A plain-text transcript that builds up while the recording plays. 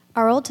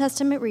Our Old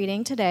Testament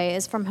reading today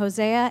is from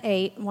Hosea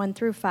 8, 1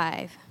 through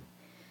 5.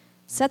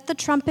 Set the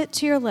trumpet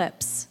to your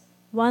lips.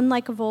 One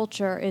like a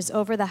vulture is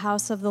over the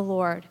house of the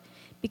Lord,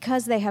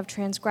 because they have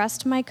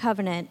transgressed my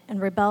covenant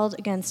and rebelled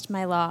against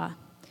my law.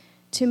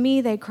 To me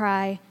they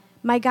cry,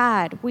 my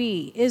God,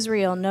 we,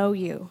 Israel, know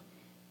you.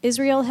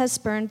 Israel has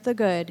spurned the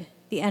good,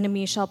 the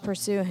enemy shall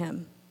pursue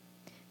him.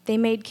 They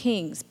made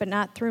kings, but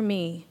not through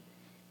me.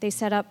 They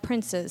set up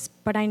princes,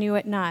 but I knew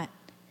it not.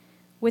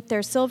 With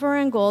their silver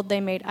and gold they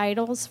made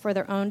idols for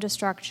their own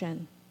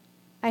destruction.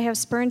 I have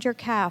spurned your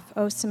calf,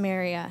 O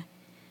Samaria.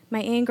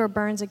 My anger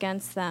burns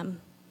against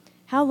them.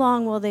 How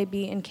long will they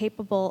be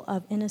incapable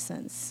of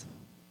innocence?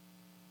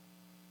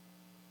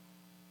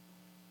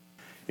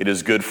 It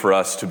is good for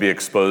us to be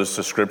exposed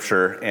to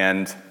Scripture,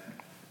 and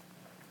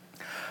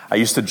I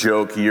used to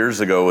joke years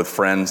ago with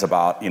friends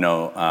about,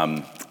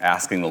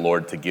 asking the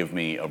Lord to give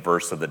me a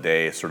verse of the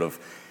day, sort of,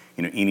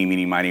 eeny,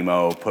 meeny, miny,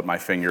 mo, put my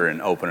finger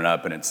and open it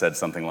up, and it said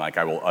something like,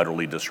 I will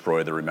utterly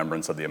destroy the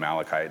remembrance of the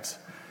Amalekites.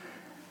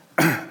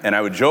 And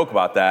I would joke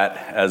about that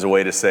as a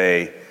way to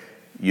say,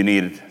 you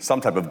need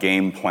some type of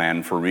game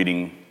plan for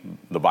reading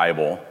the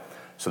Bible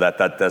so that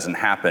that doesn't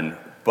happen.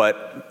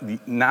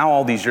 But now,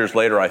 all these years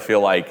later, I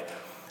feel like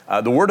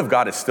the Word of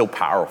God is still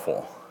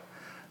powerful,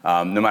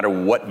 no matter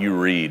what you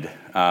read.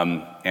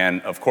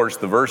 And of course,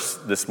 the verse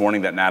this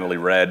morning that Natalie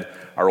read,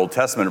 our Old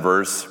Testament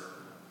verse,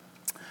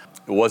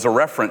 was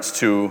cross-reference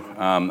to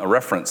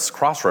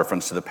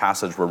the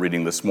passage we're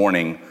reading this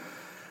morning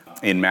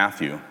in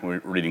Matthew. We're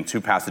reading two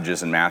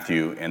passages in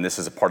Matthew, and this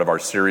is a part of our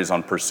series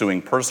on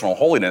pursuing personal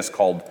holiness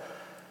called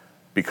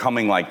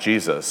Becoming Like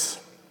Jesus.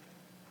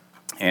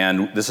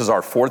 And this is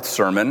our fourth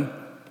sermon,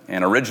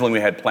 and originally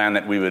we had planned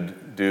that we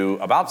would do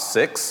about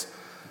 6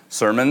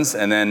 sermons,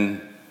 and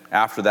then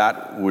after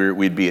that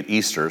we'd be at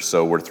Easter,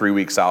 so we're 3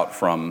 weeks out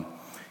from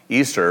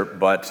Easter,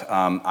 but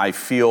I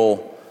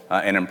feel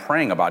and I'm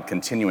praying about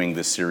continuing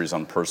this series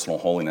on personal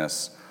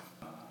holiness,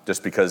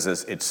 just because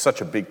it's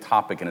such a big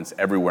topic and it's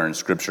everywhere in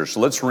Scripture.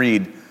 So let's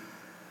read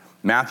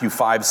Matthew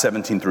 5,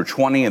 17 through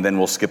 20, and then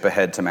we'll skip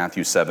ahead to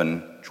Matthew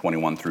 7,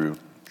 21 through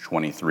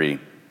 23.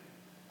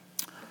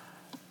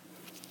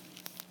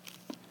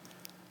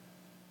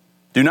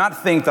 Do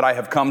not think that I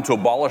have come to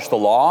abolish the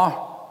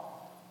law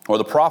or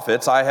the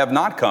prophets. I have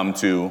not come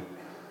to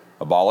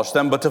abolish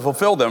them, but to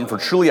fulfill them. For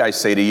truly I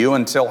say to you,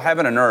 until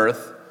heaven and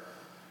earth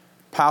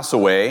pass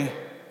away,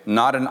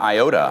 not an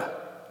iota,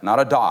 not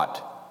a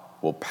dot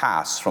will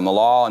pass from the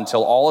law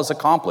until all is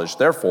accomplished.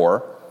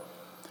 Therefore,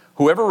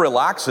 whoever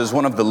relaxes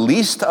one of the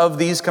least of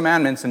these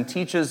commandments and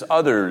teaches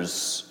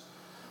others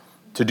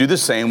to do the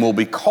same will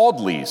be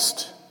called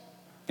least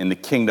in the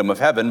kingdom of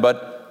heaven,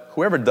 but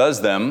whoever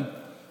does them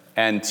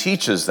and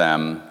teaches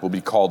them will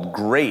be called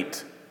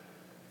great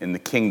in the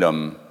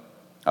kingdom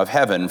of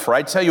heaven. For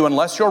I tell you,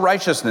 unless your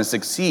righteousness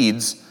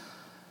exceeds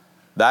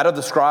that of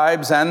the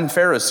scribes and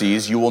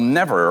Pharisees, you will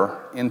never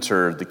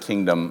enter the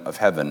kingdom of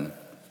heaven.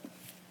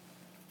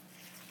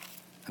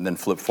 And then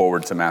flip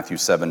forward to Matthew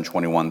 7,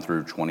 21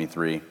 through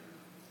 23.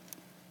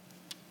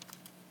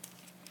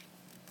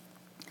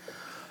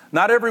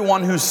 Not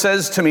everyone who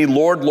says to me,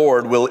 Lord,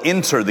 Lord, will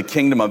enter the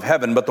kingdom of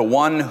heaven, but the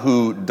one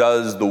who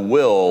does the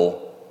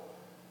will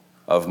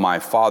of my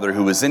Father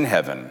who is in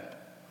heaven.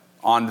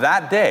 On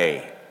that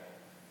day,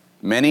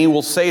 many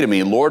will say to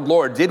me, Lord,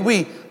 Lord, did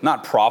we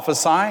not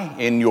prophesy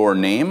in your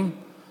name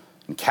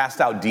and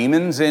cast out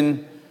demons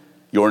in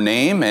your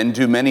name and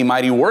do many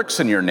mighty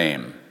works in your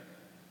name?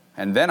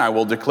 And then I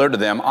will declare to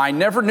them, I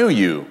never knew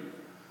you.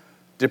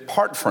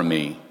 Depart from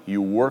me,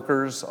 you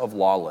workers of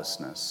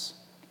lawlessness.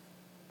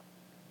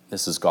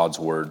 This is God's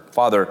word.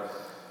 Father,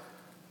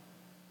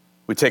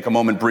 we take a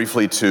moment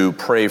briefly to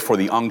pray for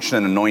the unction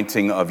and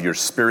anointing of your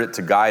Spirit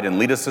to guide and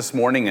lead us this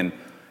morning, and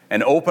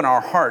open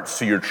our hearts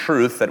to your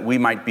truth, that we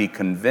might be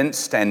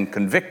convinced and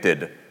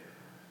convicted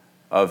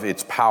of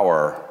its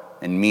power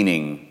and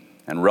meaning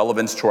and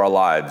relevance to our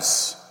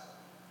lives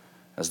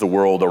as the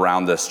world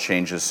around us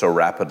changes so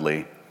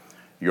rapidly.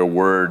 Your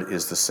word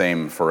is the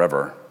same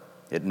forever.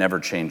 It never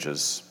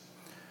changes.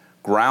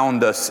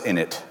 Ground us in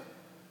it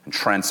and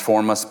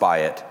transform us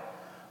by it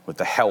with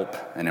the help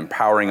and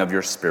empowering of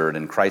your Spirit.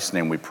 In Christ's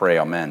name we pray,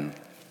 amen.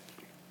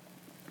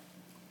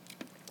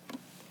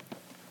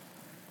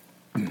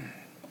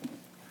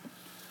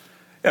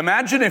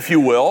 Imagine, if you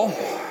will,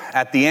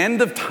 at the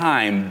end of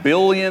time,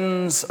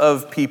 billions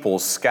of people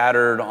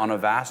scattered on a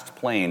vast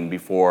plain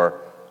before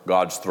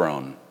God's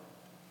throne.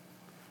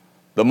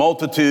 The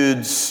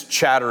multitudes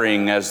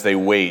chattering as they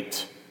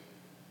wait,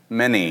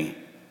 many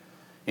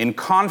in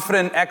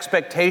confident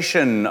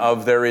expectation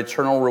of their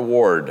eternal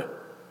reward,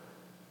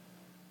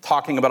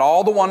 talking about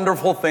all the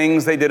wonderful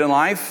things they did in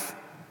life,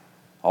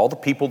 all the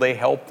people they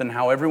helped and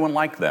how everyone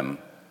liked them,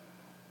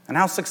 and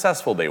how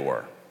successful they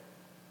were.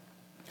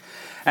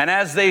 And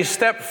as they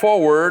step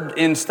forward,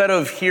 instead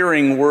of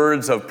hearing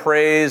words of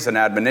praise and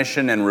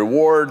admonition and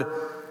reward,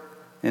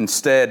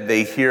 instead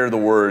they hear the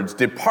words,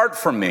 "Depart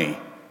from me,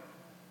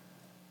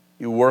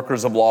 you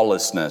workers of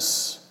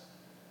lawlessness,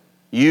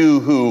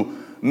 you who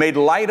made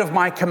light of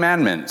my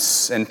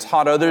commandments, and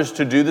taught others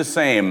to do the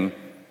same,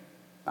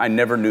 I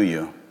never knew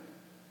you.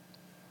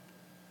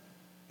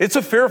 It's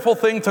a fearful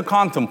thing to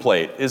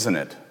contemplate, isn't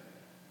it?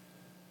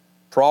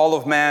 For all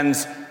of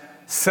man's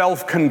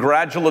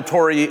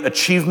self-congratulatory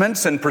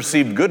achievements and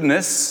perceived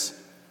goodness,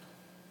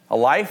 a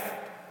life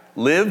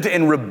lived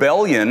in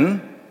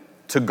rebellion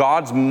to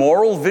God's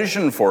moral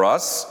vision for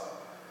us,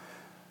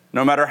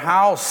 no matter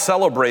how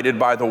celebrated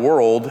by the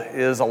world,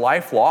 is a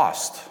life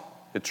lost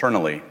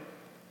eternally.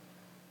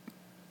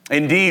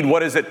 Indeed,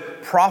 what does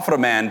it profit a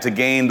man to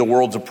gain the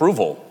world's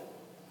approval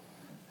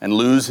and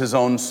lose his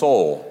own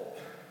soul?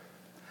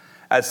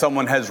 As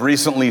someone has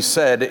recently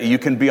said, you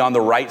can be on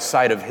the right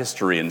side of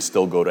history and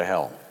still go to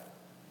hell.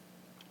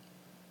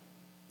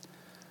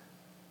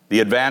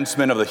 The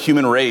advancement of the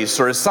human race,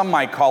 or as some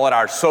might call it,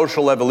 our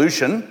social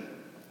evolution,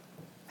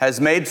 has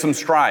made some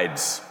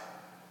strides.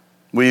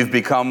 We've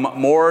become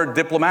more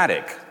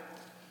diplomatic.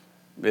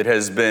 It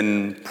has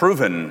been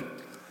proven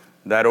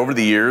that over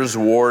the years,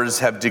 wars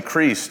have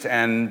decreased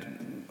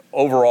and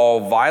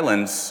overall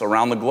violence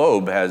around the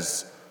globe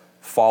has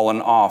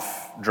fallen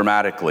off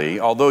dramatically,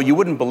 although you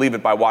wouldn't believe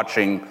it by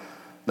watching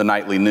the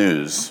nightly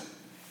news.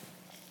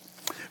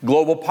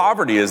 Global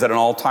poverty is at an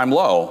all-time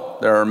low.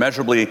 There are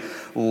measurably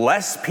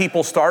less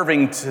people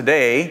starving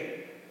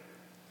today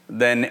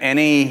than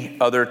any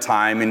other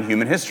time in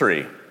human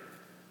history.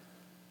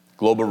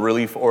 Global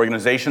relief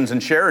organizations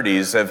and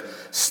charities have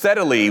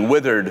steadily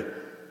withered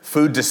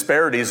food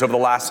disparities over the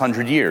last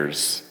 100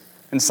 years.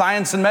 And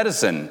science and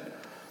medicine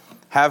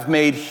have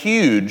made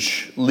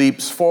huge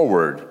leaps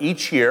forward.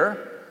 Each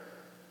year,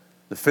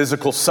 the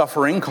physical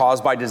suffering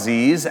caused by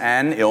disease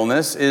and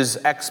illness is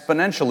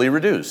exponentially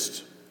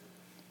reduced.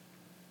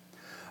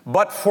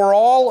 But for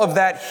all of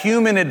that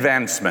human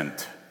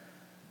advancement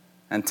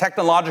and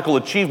technological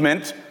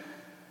achievement,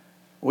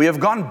 we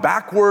have gone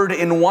backward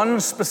in one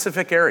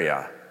specific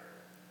area.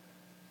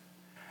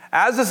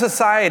 As a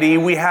society,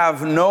 we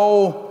have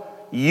no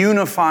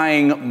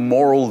unifying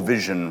moral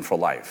vision for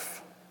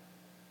life.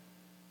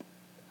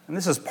 And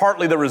this is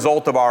partly the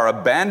result of our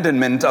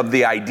abandonment of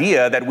the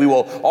idea that we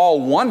will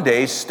all one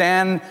day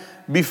stand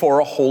before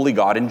a holy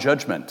God in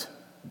judgment.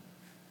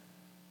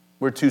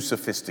 We're too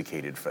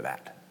sophisticated for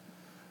that.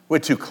 We're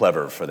too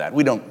clever for that.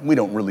 We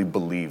don't really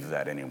believe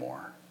that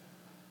anymore.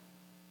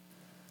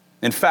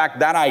 In fact,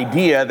 that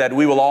idea that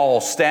we will all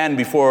stand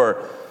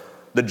before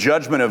the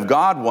judgment of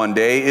God one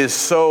day is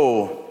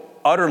so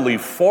utterly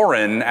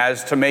foreign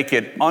as to make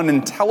it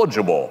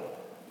unintelligible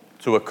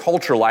to a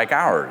culture like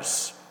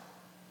ours.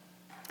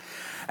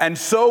 And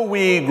so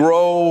we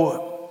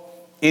grow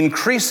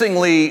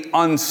increasingly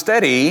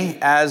unsteady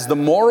as the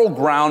moral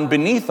ground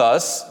beneath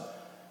us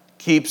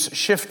keeps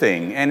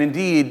shifting. And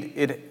indeed,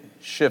 it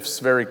shifts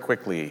very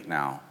quickly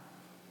now.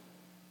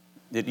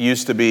 It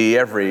used to be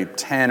every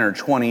 10 or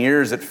 20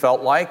 years, it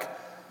felt like,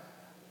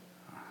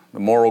 the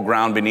moral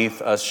ground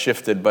beneath us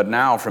shifted, but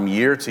now from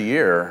year to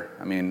year,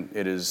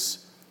 it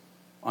is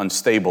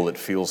unstable, it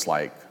feels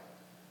like.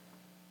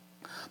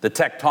 The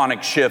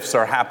tectonic shifts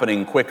are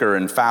happening quicker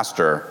and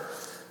faster.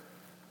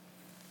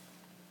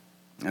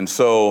 And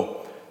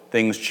so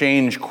things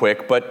change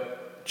quick,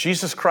 but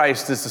Jesus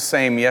Christ is the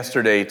same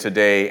yesterday,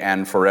 today,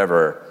 and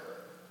forever.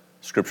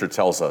 Scripture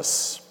tells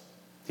us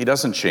he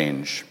doesn't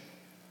change.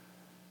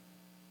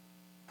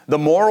 The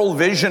moral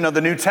vision of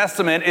the New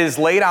Testament is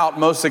laid out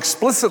most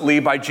explicitly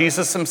by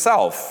Jesus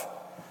himself.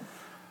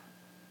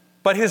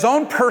 But his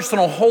own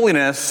personal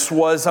holiness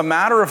was a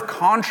matter of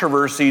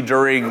controversy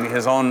during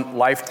his own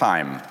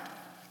lifetime.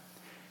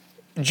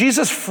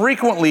 Jesus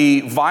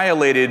frequently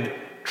violated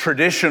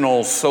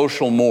traditional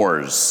social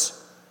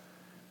mores.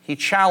 He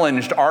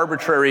challenged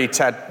arbitrary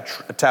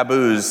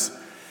taboos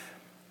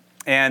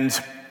and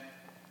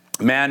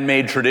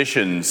man-made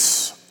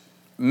traditions,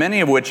 many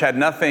of which had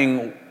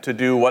nothing to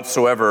do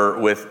whatsoever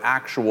with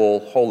actual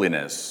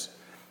holiness.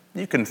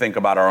 You can think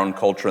about our own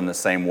culture in the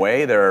same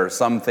way. There are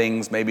some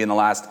things maybe in the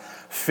last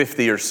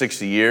 50 or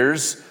 60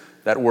 years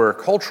that were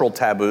cultural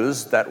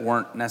taboos that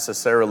weren't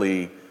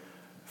necessarily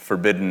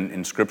forbidden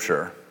in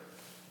Scripture.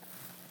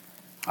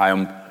 I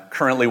am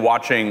currently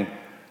watching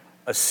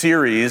a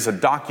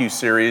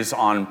docu-series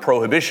on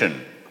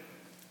prohibition.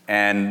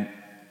 And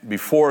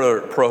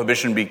before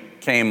prohibition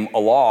became a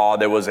law,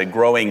 there was a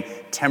growing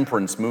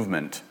temperance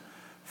movement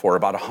for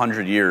about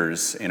 100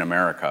 years in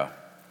America.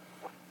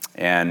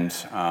 And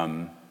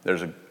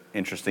there's an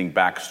interesting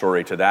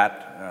backstory to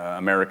that.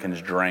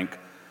 Americans drank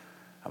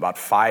about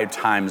 5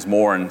 times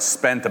more and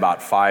spent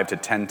about 5 to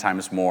 10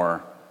 times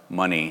more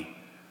money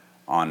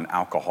on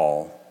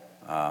alcohol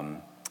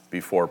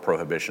before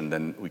prohibition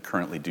than we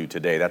currently do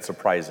today. That's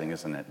surprising,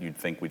 isn't it? You'd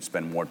think we'd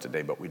spend more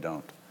today, but we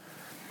don't.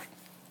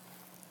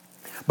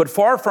 But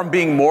far from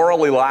being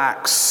morally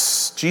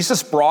lax,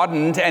 Jesus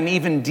broadened and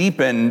even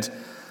deepened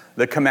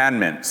the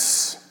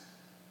commandments.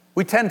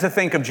 We tend to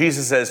think of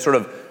Jesus as sort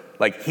of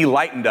like he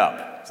lightened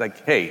up. It's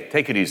like, hey,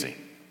 take it easy.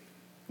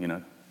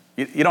 You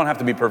don't have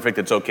to be perfect.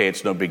 It's okay.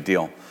 It's no big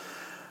deal.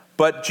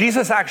 But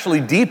Jesus actually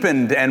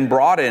deepened and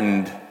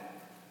broadened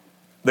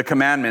the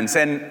commandments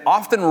and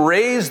often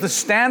raised the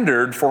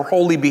standard for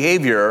holy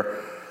behavior,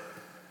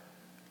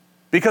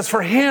 because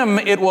for him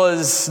it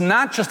was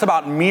not just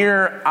about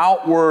mere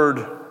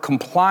outward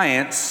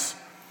compliance,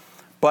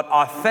 but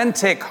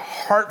authentic,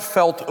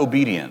 heartfelt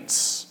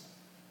obedience.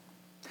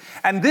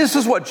 And this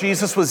is what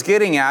Jesus was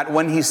getting at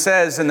when he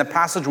says in the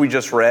passage we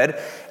just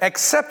read,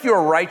 "Except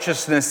your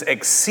righteousness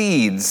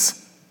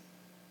exceeds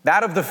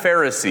that of the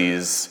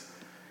Pharisees,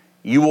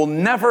 you will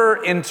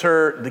never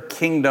enter the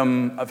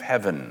kingdom of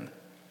heaven."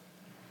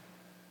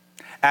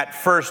 At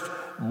first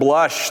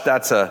blush,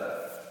 that's a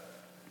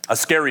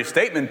scary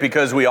statement,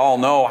 because we all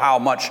know how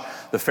much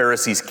the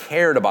Pharisees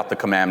cared about the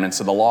commandments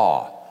of the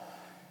law.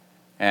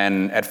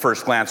 And at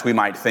first glance, we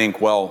might think,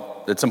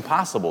 well, it's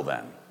impossible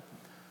then.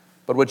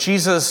 But what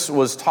Jesus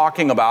was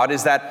talking about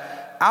is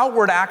that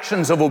outward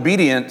actions of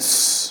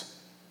obedience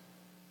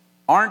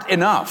aren't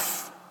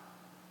enough.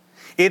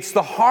 It's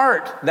the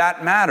heart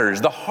that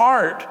matters, the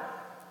heart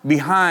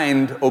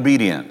behind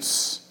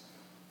obedience.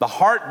 The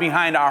heart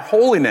behind our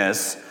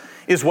holiness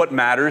is what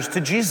matters to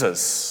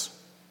Jesus.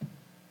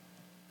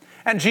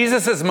 And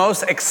Jesus'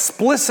 most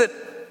explicit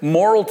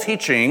moral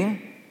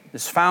teaching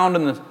is found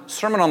in the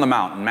Sermon on the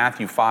Mount in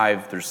Matthew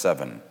 5 through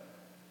 7.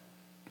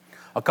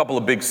 A couple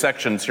of big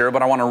sections here,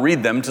 but I want to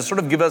read them to sort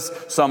of give us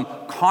some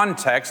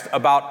context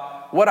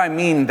about what I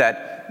mean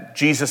that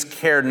Jesus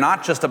cared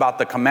not just about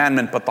the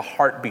commandment, but the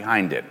heart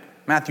behind it.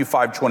 Matthew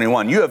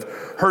 5:21, "You have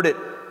heard it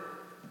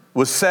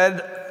was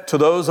said to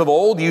those of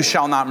old, 'You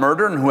shall not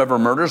murder, and whoever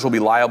murders will be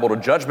liable to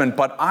judgment.'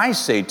 But I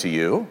say to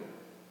you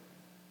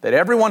that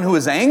everyone who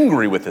is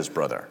angry with his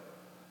brother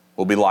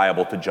will be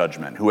liable to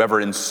judgment.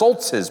 Whoever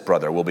insults his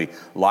brother will be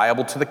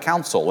liable to the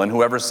council, and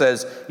whoever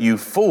says, 'You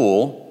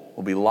fool,'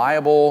 will be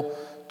liable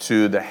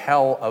to the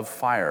hell of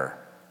fire.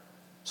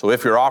 So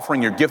if you're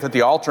offering your gift at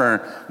the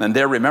altar, and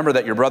there remember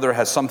that your brother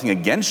has something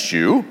against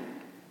you,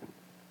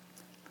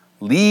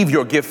 leave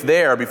your gift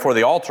there before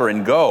the altar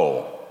and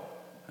go."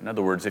 In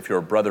other words, if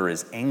your brother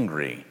is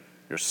angry,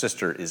 your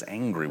sister is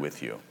angry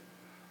with you,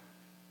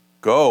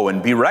 "go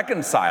and be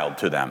reconciled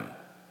to them,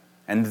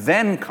 and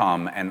then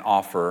come and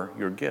offer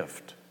your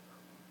gift."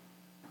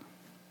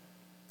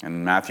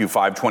 In Matthew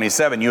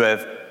 5:27, "You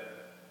have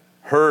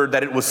heard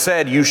that it was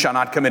said, 'You shall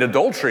not commit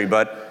adultery,'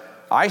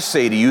 but I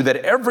say to you that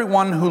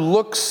everyone who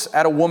looks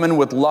at a woman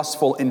with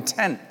lustful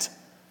intent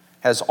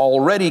has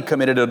already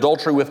committed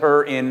adultery with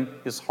her in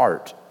his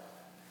heart,"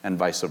 and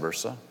vice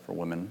versa for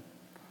women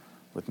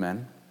with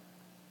men.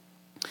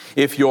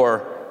 "If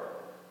your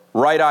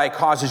right eye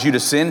causes you to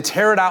sin,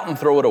 tear it out and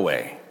throw it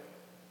away.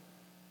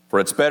 For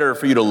it's better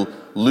for you to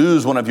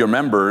lose one of your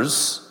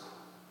members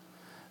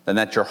than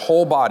that your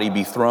whole body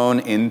be thrown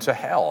into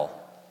hell.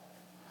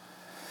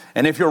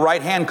 And if your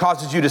right hand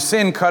causes you to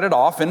sin, cut it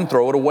off and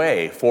throw it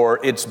away. For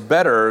it's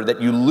better that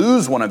you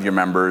lose one of your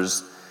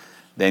members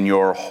than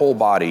your whole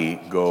body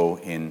go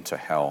into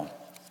hell."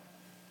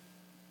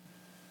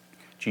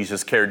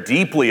 Jesus cared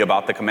deeply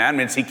about the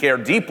commandments. He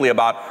cared deeply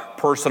about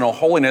personal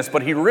holiness,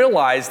 but he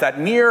realized that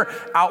mere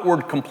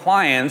outward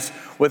compliance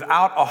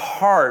without a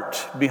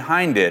heart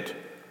behind it,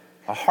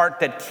 a heart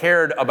that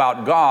cared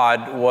about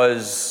God,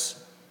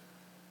 was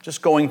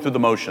just going through the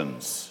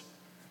motions.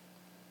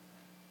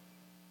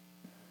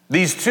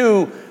 These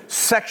two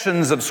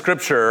sections of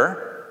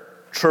Scripture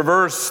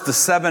traverse the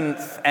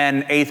 7th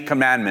and 8th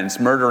commandments,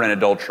 murder and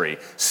adultery.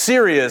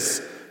 Serious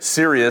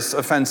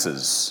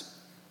offenses,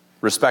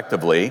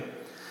 respectively.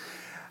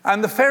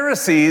 And the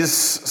Pharisees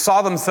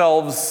saw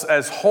themselves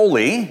as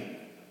holy,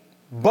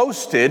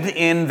 boasted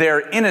in their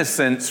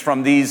innocence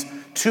from these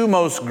two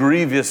most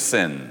grievous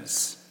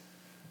sins.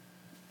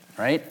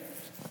 Right?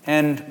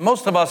 And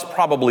most of us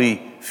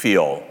probably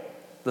feel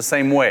the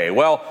same way.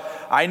 Well,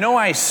 I know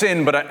I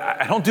sin, but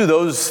I don't do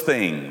those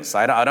things.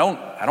 I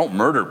don't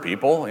murder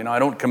people. I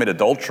don't commit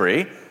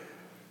adultery.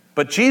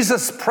 But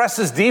Jesus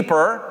presses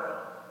deeper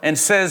and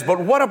says, "But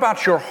what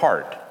about your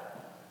heart?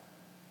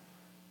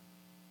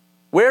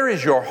 Where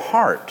is your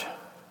heart?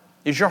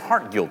 Is your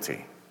heart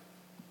guilty?"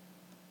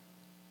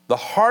 The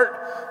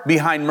heart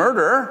behind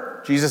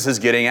murder, Jesus is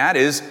getting at,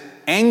 is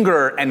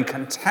anger and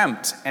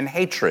contempt and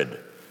hatred.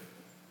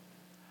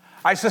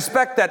 I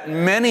suspect that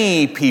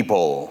many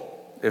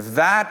people, if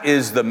that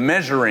is the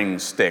measuring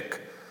stick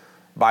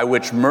by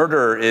which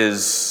murder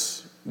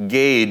is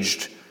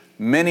gauged,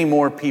 many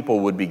more people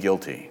would be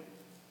guilty.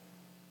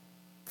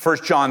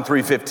 1 John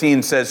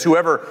 3:15 says,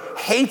 "Whoever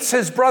hates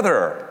his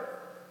brother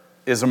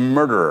is a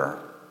murderer.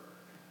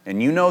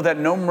 And you know that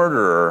no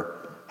murderer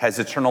has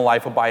eternal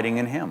life abiding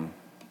in him."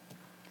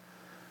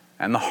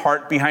 And the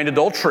heart behind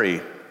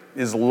adultery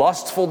is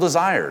lustful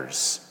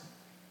desires.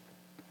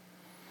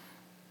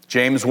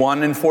 James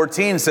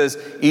 1:14 says,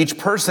 "Each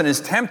person is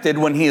tempted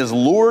when he is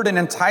lured and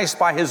enticed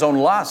by his own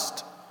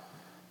lust.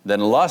 Then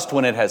lust,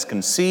 when it has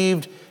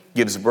conceived,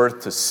 gives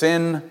birth to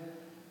sin.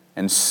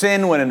 And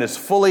sin, when it is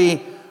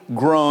fully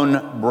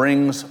grown,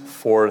 brings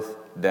forth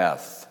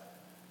death."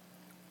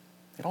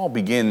 It all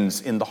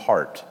begins in the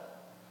heart.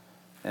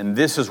 And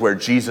this is where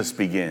Jesus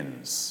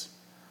begins.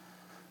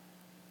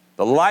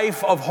 The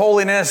life of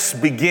holiness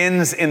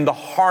begins in the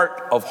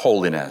heart of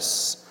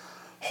holiness.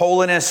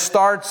 Holiness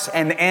starts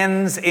and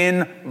ends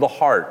in the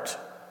heart.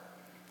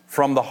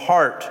 From the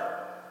heart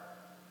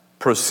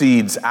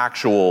proceeds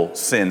actual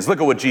sins. Look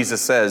at what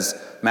Jesus says,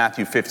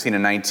 Matthew 15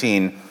 and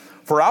 19.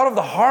 For out of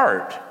the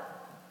heart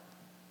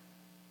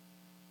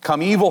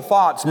come evil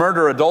thoughts,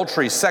 murder,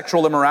 adultery,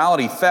 sexual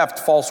immorality, theft,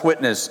 false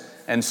witness,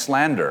 and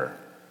slander.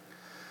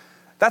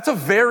 That's a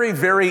very,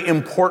 very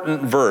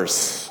important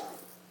verse.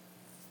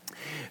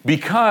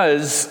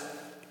 Because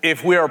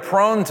if we are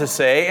prone to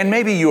say, and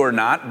maybe you are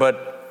not,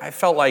 but I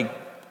felt like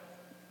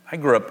I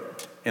grew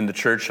up in the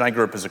church and I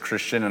grew up as a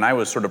Christian, and I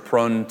was sort of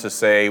prone to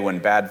say when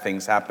bad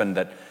things happened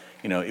that,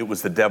 it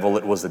was the devil,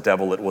 it was the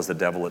devil, it was the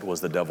devil, it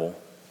was the devil.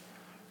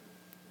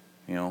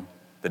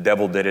 The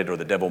devil did it, or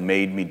the devil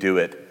made me do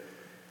it.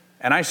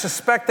 And I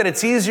suspect that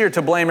it's easier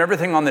to blame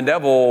everything on the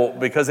devil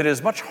because it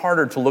is much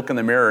harder to look in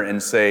the mirror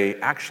and say,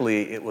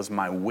 actually, it was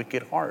my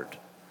wicked heart.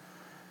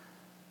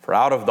 For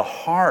out of the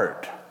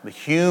heart, the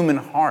human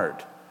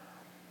heart,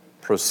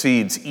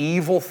 proceeds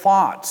evil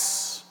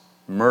thoughts,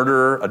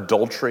 murder,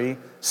 adultery,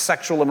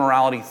 sexual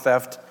immorality,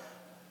 theft,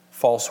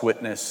 false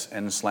witness,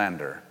 and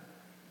slander.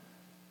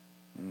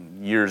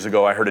 Years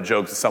ago, I heard a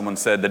joke that someone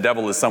said, the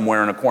devil is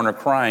somewhere in a corner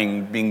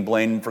crying, being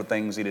blamed for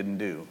things he didn't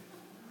do.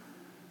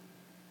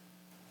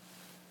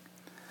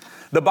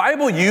 The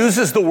Bible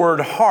uses the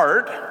word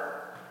heart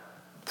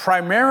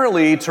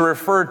primarily to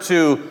refer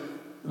to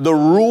the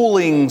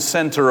ruling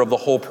center of the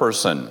whole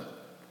person,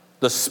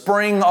 the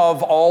spring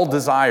of all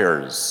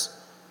desires.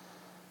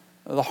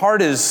 The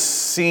heart is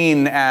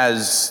seen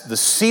as the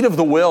seat of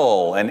the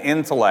will and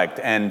intellect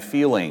and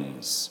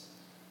feelings,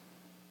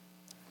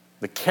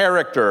 the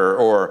character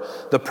or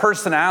the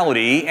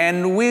personality,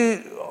 and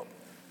we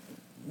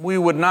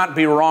would not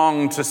be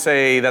wrong to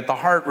say that the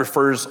heart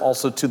refers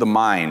also to the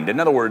mind. In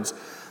other words,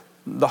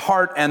 the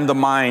heart and the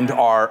mind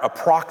are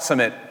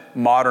approximate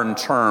modern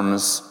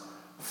terms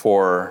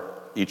for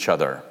each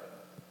other.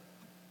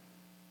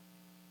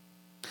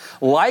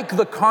 Like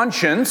the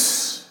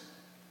conscience,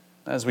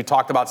 as we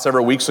talked about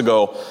several weeks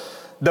ago,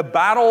 the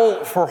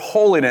battle for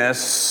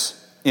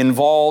holiness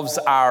involves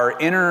our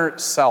inner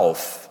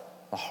self,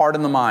 the heart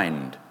and the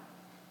mind.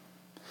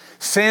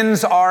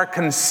 Sins are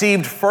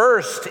conceived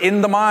first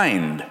in the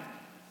mind.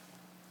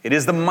 It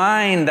is the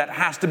mind that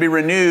has to be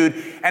renewed,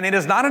 and it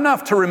is not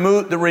enough to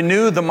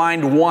renew the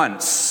mind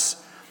once.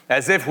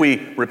 As if we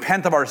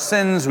repent of our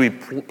sins, we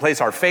place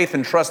our faith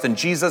and trust in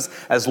Jesus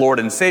as Lord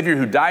and Savior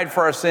who died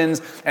for our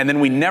sins, and then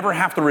we never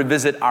have to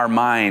revisit our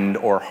mind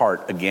or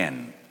heart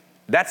again.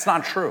 That's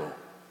not true.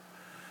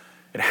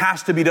 It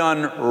has to be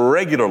done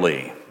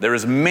regularly. There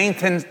is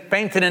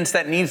maintenance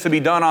that needs to be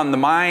done on the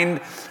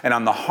mind and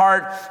on the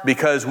heart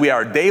because we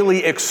are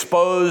daily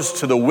exposed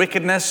to the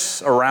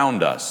wickedness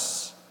around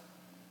us.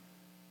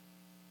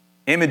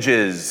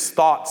 Images,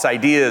 thoughts,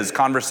 ideas,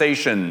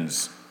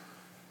 conversations,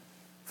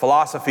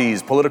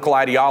 philosophies, political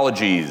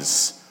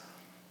ideologies,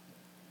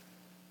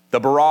 the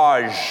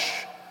barrage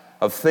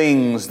of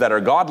things that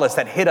are godless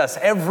that hit us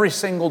every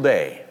single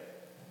day.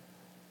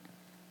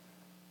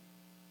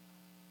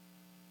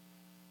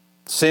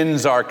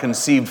 Sins are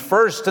conceived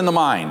first in the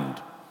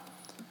mind,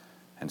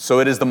 and so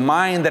it is the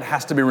mind that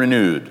has to be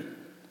renewed.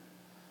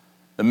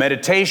 The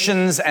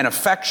meditations and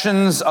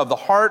affections of the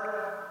heart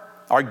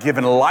are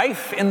given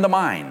life in the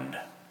mind.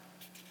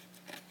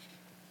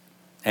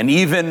 And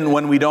even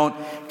when we don't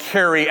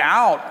carry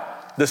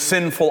out the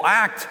sinful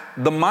act,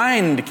 the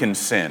mind can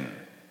sin.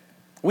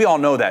 We all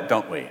know that,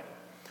 don't we?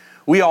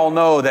 We all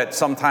know that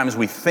sometimes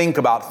we think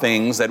about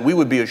things that we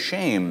would be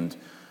ashamed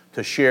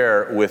to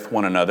share with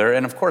one another.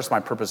 And of course, my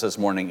purpose this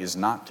morning is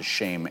not to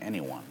shame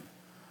anyone.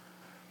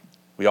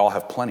 We all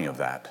have plenty of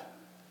that.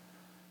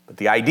 But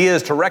the idea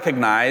is to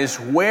recognize,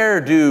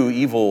 where do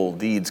evil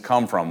deeds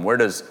come from? Where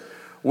do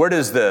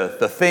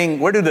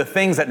the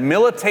things that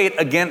militate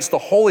against the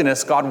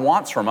holiness God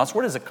wants from us,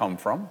 where does it come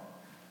from?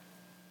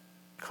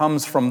 It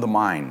comes from the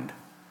mind.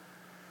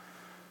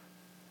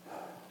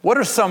 What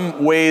are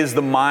some ways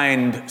the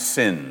mind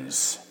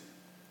sins?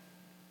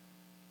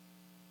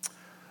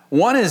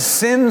 One is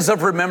sins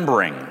of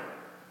remembering.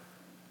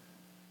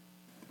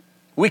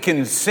 We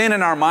can sin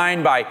in our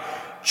mind by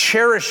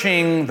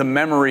cherishing the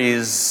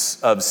memories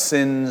of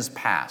sins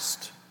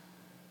past.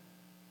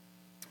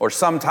 Or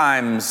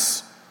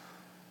sometimes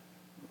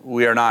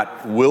we are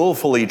not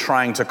willfully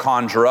trying to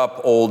conjure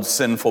up old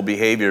sinful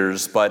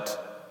behaviors,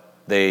 but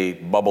they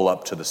bubble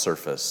up to the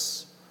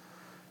surface.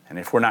 And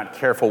if we're not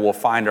careful, we'll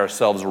find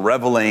ourselves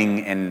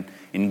reveling and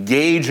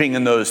engaging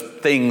in those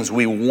things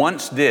we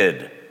once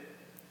did.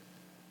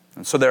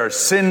 And so there are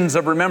sins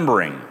of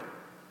remembering.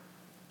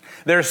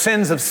 There are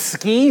sins of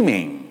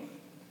scheming,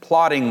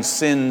 plotting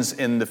sins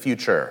in the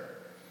future,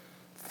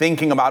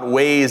 thinking about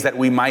ways that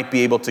we might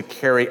be able to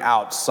carry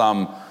out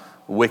some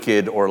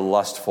wicked or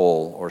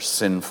lustful or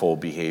sinful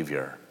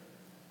behavior.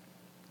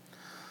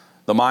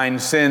 The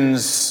mind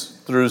sins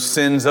through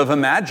sins of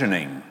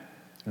imagining,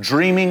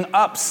 dreaming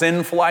up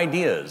sinful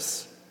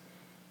ideas,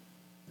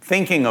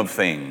 thinking of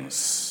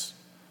things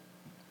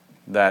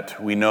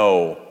that we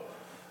know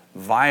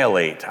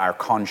violate our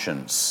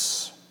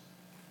conscience.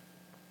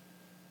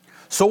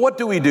 So what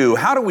do we do?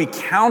 How do we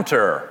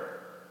counter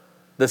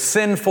the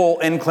sinful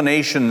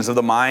inclinations of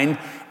the mind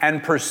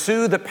and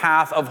pursue the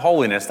path of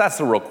holiness? That's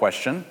the real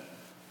question,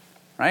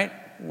 right?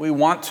 We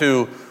want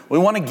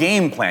a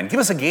game plan. Give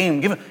us a game.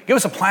 Give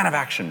us a plan of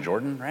action,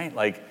 Jordan, right?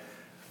 Like,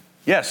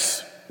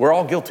 yes, we're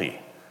all guilty.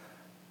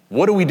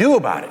 What do we do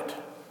about it?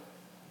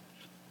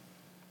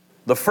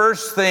 The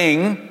first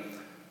thing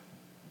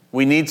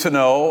we need to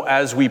know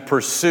as we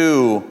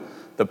pursue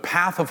the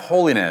path of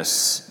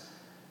holiness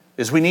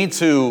is we need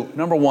to,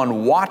 number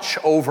one, watch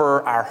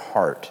over our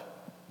heart.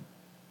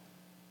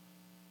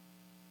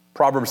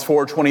 Proverbs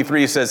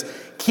 4:23 says,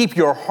 "Keep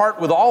your heart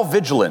with all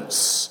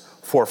vigilance,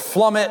 for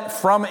from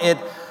it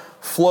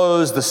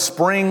flows the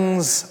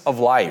springs of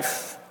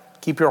life."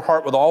 Keep your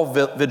heart with all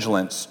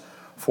vigilance,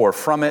 for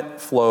from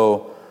it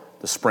flow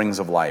the springs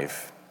of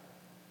life.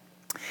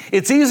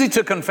 It's easy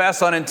to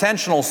confess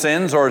unintentional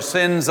sins or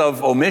sins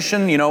of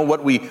omission,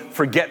 what we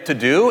forget to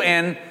do,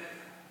 and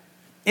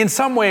in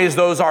some ways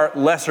those are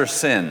lesser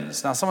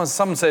sins. Now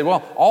some say,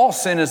 well, all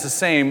sin is the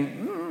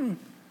same.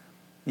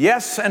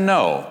 Yes and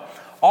no.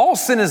 All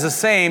sin is the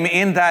same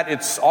in that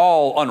it's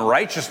all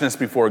unrighteousness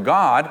before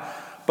God,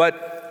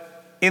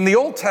 but in the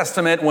Old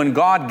Testament, when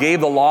God gave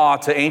the law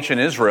to ancient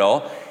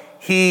Israel,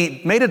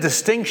 he made a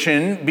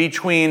distinction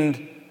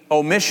between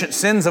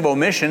sins of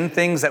omission,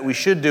 things that we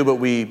should do but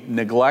we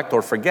neglect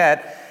or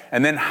forget,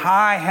 and then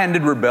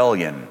high-handed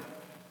rebellion.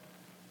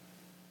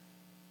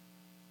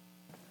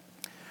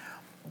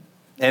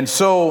 And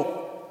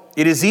so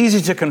it is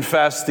easy to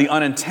confess the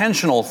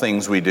unintentional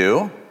things we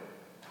do.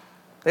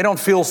 They don't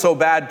feel so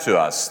bad to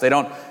us. They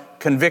don't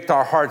convict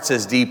our hearts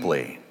as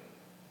deeply.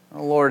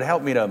 Oh, Lord,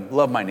 help me to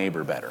love my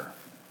neighbor better.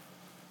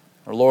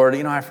 Or Lord,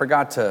 I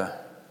forgot to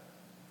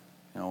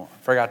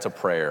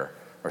pray or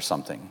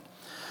something.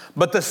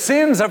 But the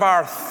sins of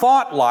our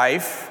thought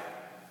life,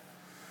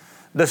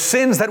 the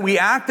sins that we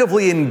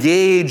actively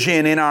engage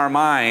in our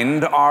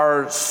mind,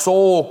 are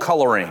soul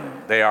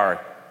coloring. They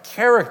are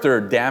character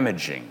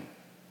damaging.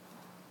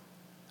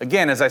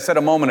 Again, as I said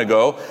a moment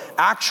ago,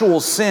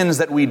 actual sins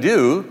that we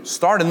do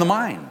start in the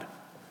mind.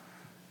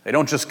 They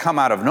don't just come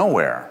out of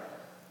nowhere.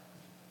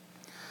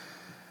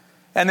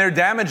 And they're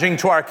damaging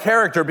to our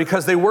character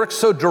because they work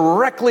so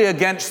directly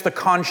against the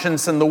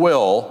conscience and the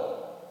will.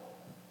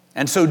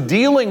 And so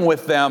dealing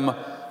with them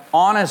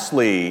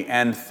honestly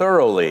and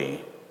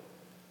thoroughly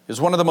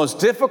is one of the most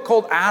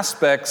difficult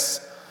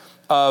aspects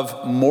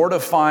of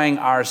mortifying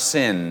our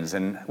sins.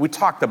 And we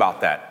talked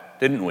about that,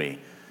 didn't we?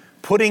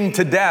 Putting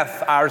to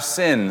death our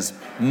sins,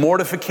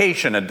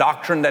 mortification, a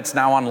doctrine that's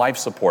now on life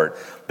support,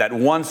 that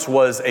once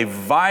was a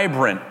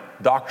vibrant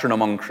doctrine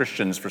among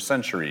Christians for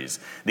centuries.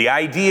 The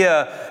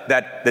idea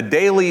that the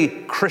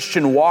daily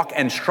Christian walk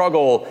and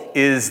struggle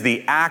is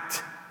the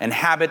act and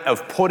habit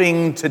of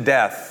putting to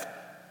death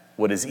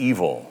what is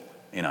evil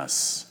in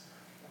us.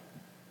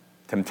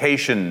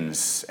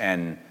 Temptations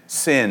and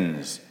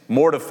sins,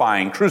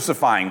 mortifying,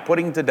 crucifying,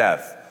 putting to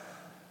death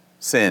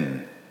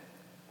sin.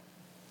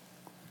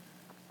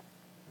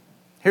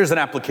 Here's an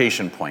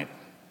application point.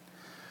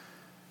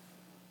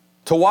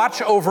 To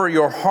watch over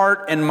your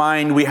heart and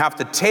mind, we have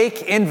to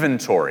take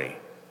inventory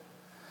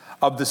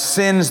of the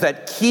sins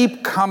that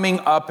keep coming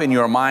up in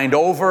your mind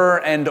over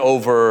and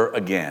over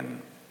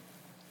again.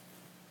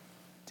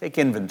 Take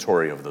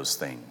inventory of those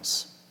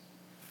things.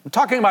 I'm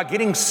talking about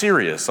getting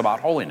serious about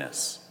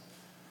holiness.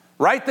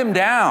 Write them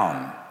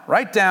down.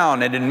 Write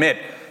down and admit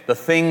the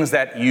things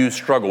that you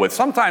struggle with.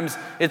 Sometimes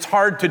it's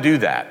hard to do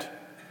that,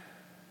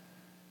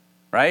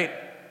 right?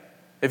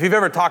 If you've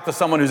ever talked to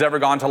someone who's ever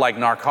gone to like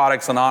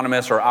Narcotics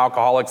Anonymous or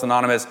Alcoholics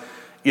Anonymous,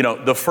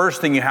 the first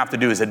thing you have to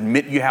do is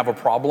admit you have a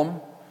problem.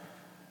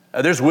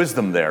 There's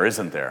wisdom there,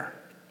 isn't there?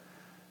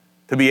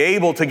 To be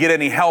able to get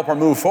any help or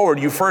move forward,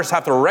 you first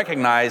have to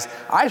recognize,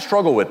 I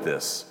struggle with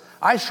this.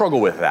 I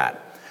struggle with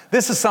that.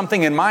 This is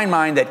something in my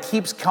mind that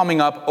keeps coming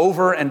up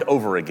over and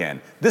over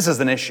again. This is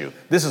an issue.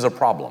 This is a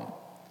problem.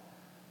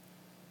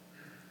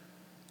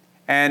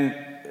 And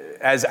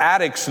as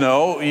addicts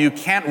know, you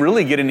can't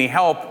really get any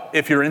help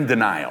if you're in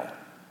denial.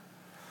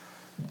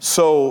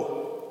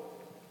 So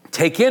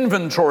take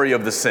inventory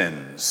of the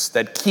sins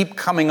that keep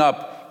coming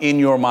up in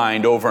your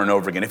mind over and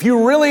over again. If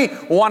you really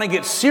want to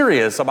get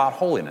serious about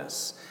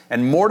holiness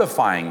and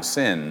mortifying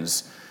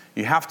sins,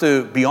 you have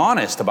to be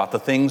honest about the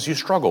things you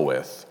struggle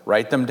with.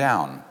 Write them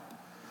down.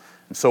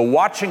 And so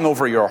watching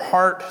over your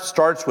heart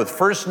starts with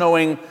first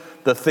knowing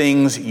the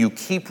things you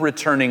keep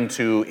returning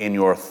to in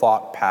your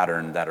thought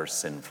pattern that are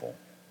sinful.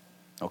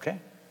 Okay?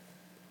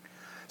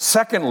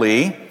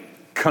 Secondly,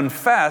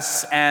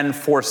 confess and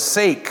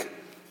forsake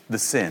the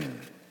sin.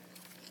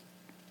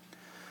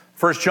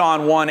 1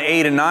 John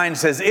 1:8-9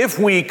 says, if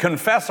we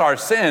confess our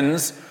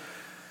sins,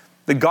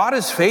 that God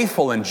is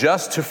faithful and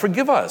just to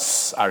forgive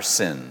us our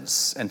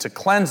sins and to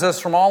cleanse us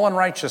from all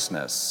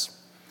unrighteousness.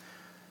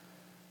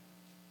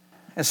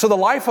 And so the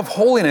life of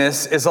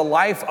holiness is a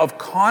life of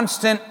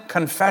constant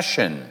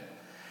confession.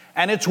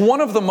 And it's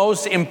one of the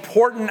most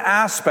important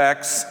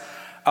aspects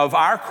of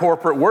our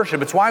corporate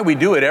worship. It's why we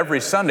do it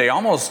every Sunday.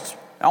 Almost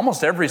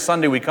every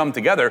Sunday we come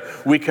together,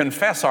 we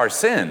confess our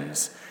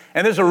sins.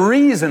 And there's a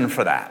reason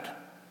for that.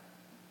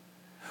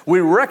 We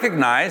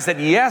recognize that,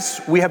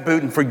 yes, we have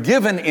been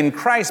forgiven in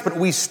Christ, but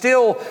we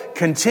still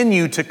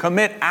continue to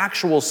commit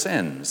actual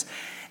sins.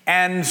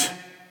 And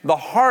the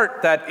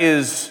heart that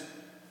is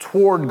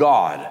toward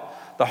God,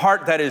 the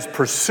heart that is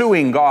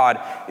pursuing God,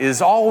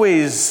 is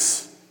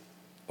always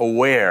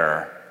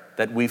aware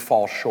that we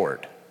fall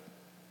short.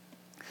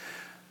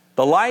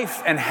 The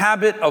life and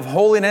habit of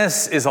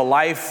holiness is a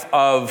life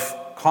of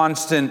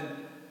constant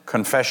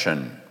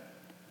confession.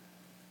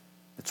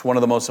 It's one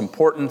of the most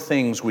important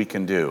things we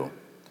can do.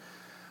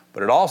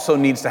 But it also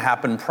needs to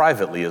happen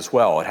privately as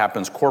well. It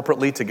happens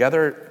corporately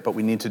together, but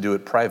we need to do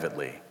it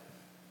privately.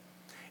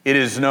 It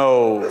is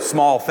no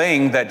small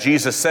thing that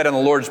Jesus said in the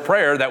Lord's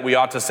Prayer that we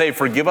ought to say,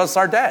 forgive us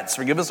our debts,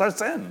 forgive us our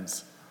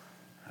sins,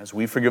 as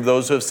we forgive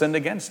those who have sinned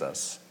against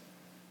us.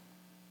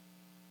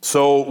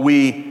 So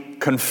we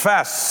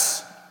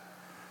confess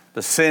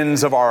the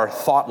sins of our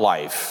thought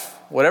life,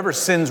 whatever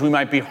sins we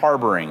might be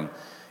harboring,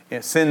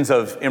 sins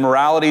of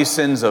immorality,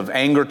 sins of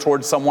anger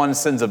towards someone,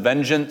 sins of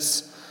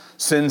vengeance,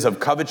 sins of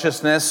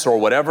covetousness or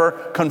whatever,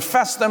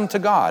 confess them to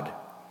God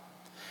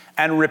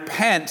and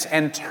repent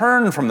and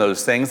turn from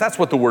those things. That's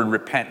what the word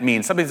repent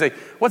means. Somebody say,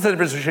 what's the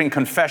difference between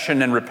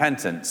confession and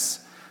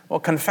repentance?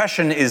 Well,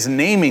 confession is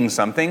naming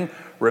something.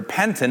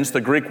 Repentance, the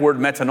Greek word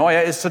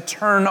metanoia, is to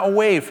turn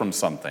away from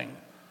something.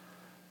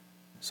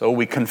 So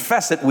we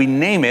confess it, we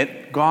name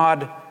it,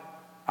 God,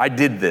 I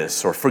did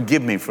this, or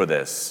forgive me for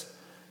this.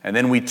 And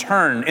then we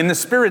turn. In the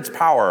Spirit's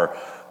power,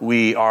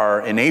 we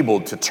are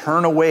enabled to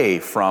turn away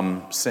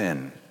from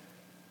sin.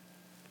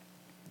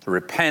 To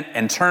repent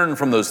and turn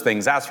from those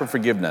things, ask for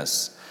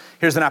forgiveness.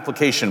 Here's an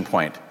application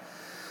point.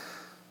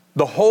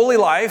 The holy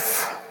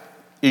life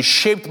is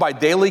shaped by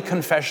daily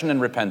confession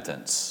and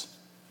repentance.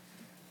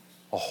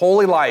 A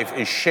holy life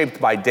is shaped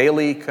by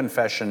daily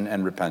confession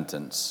and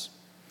repentance.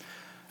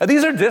 Now,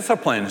 these are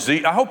disciplines.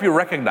 I hope you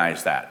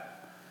recognize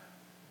that.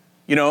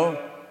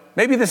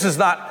 Maybe this is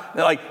not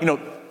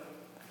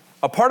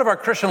a part of our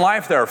Christian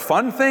life. There are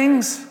fun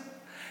things,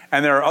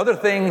 and there are other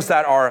things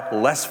that are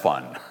less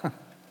fun,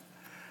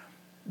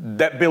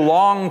 that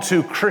belong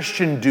to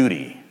Christian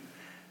duty.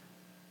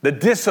 The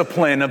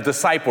discipline of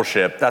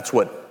discipleship, that's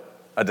what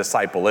a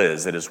disciple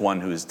is. It is one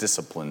who is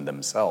disciplined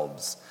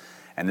themselves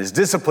and is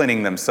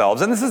disciplining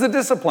themselves. And this is a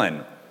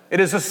discipline.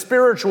 It is a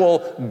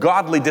spiritual,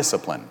 godly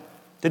discipline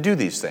to do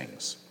these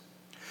things.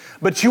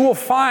 But you will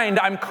find,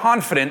 I'm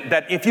confident,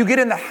 that if you get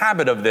in the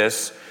habit of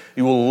this,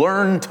 you will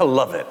learn to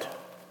love it.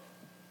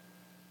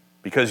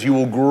 Because you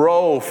will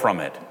grow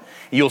from it.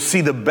 You'll see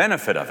the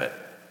benefit of it,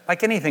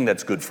 like anything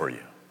that's good for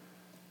you.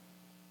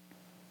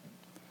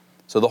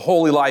 So the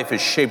holy life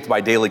is shaped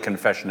by daily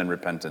confession and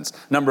repentance.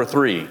 Number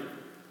 3,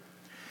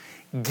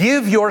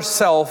 give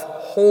yourself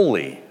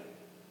wholly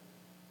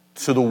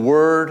to the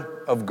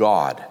Word of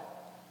God.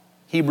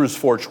 Hebrews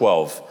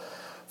 4:12.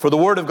 For the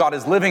Word of God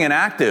is living and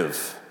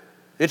active.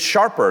 It's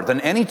sharper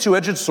than any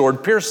two-edged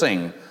sword,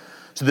 piercing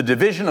to the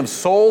division of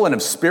soul and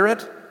of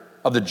spirit,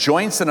 of the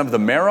joints and of the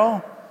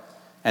marrow,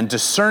 and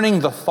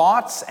discerning the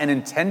thoughts and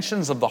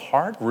intentions of the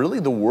heart. Really,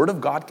 the Word of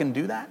God can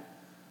do that?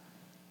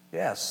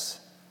 Yes.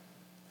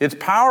 It's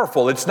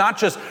powerful. It's not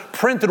just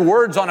printed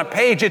words on a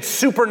page. It's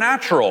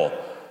supernatural.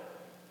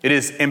 It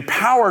is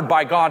empowered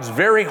by God's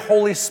very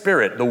Holy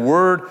Spirit. The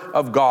Word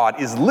of God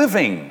is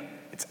living.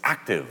 It's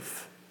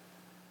active.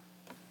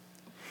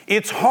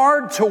 It's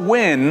hard to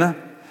win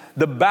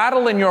the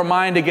battle in your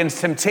mind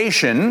against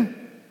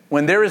temptation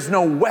when there is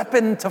no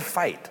weapon to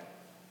fight.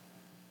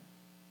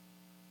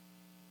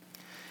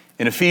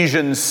 In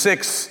Ephesians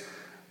 6,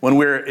 when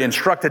we're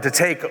instructed to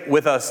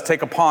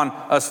take upon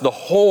us the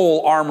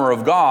whole armor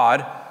of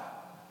God,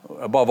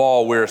 above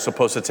all, we're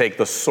supposed to take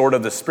the sword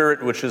of the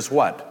Spirit, which is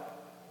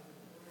what?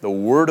 The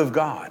Word of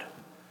God.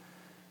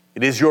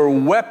 It is your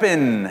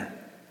weapon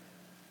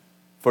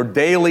for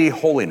daily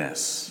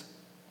holiness.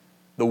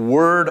 The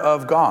Word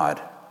of God.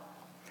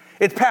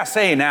 It's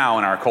passé now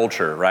in our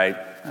culture, right?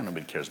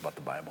 Nobody cares about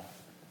the Bible,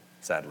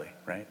 sadly,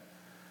 right?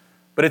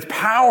 But it's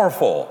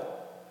powerful.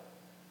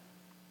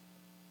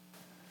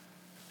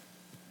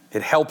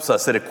 It helps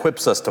us, it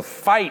equips us to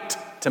fight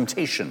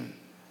temptation.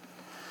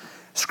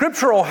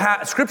 Scripture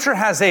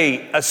has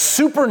a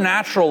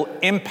supernatural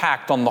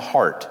impact on the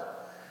heart.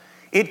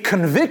 It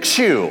convicts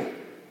you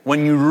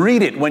when you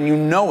read it, when you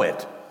know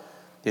it.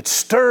 It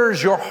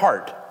stirs your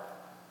heart.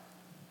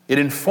 It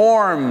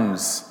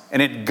informs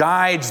and it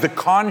guides the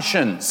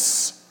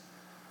conscience.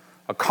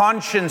 A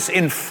conscience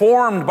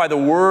informed by the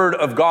Word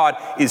of God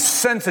is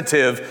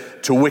sensitive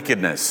to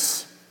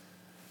wickedness.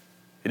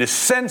 It is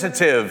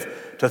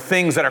sensitive to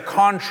things that are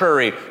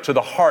contrary to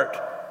the heart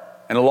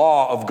and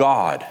law of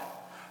God.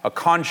 A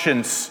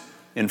conscience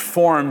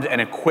informed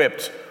and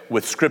equipped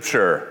with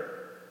Scripture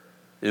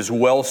is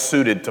well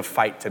suited to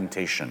fight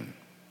temptation.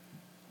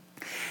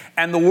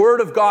 And the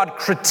Word of God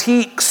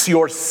critiques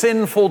your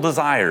sinful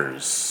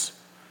desires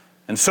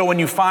And so when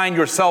you find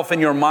yourself in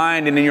your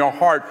mind and in your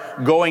heart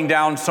going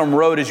down some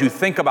road as you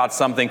think about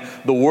something,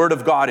 the Word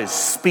of God is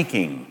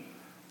speaking,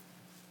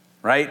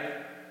 right?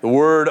 The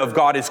Word of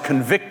God is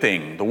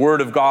convicting. The Word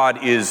of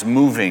God is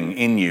moving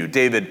in you.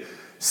 David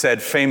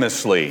said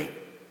famously,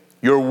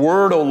 "Your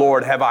word, O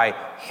Lord, have I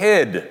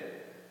hid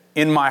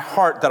in my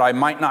heart that I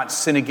might not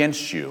sin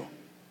against you."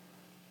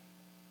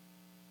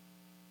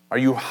 Are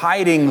you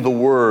hiding the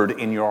Word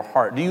in your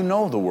heart? Do you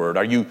know the Word?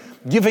 Are you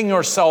giving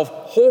yourself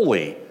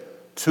wholly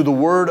to the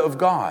Word of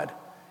God?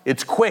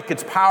 It's quick,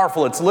 it's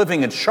powerful, it's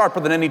living, it's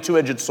sharper than any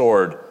two-edged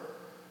sword,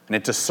 and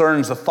it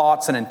discerns the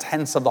thoughts and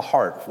intents of the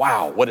heart.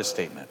 Wow, what a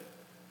statement.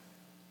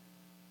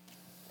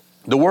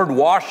 The Word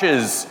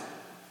washes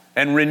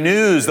and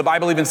renews. The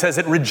Bible even says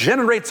it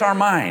regenerates our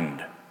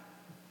mind.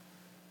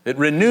 It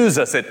renews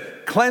us.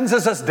 It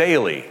cleanses us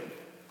daily.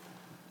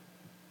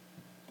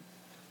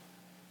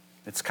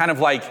 It's kind of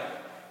like,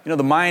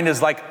 the mind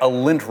is like a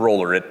lint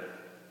roller.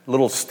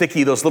 Those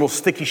little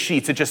sticky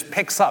sheets, it just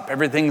picks up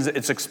everything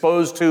it's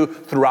exposed to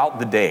throughout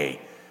the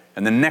day.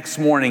 And the next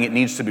morning it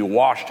needs to be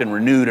washed and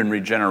renewed and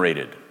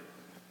regenerated.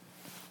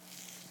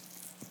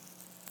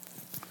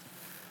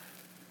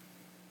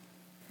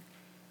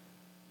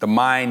 The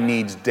mind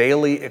needs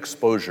daily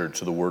exposure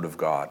to the Word of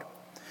God.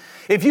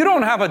 If you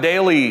don't have a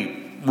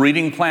daily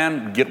reading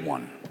plan, get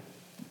one.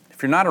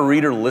 If you're not a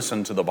reader,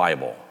 listen to the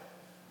Bible.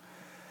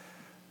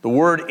 The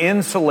Word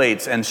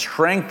insulates and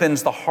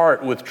strengthens the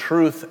heart with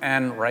truth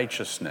and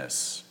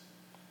righteousness.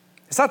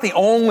 It's not the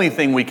only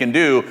thing we can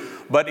do,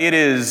 but it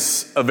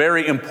is a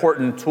very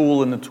important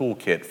tool in the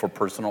toolkit for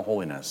personal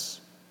holiness.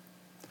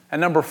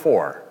 And number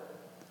 4,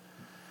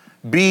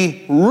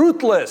 be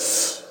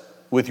ruthless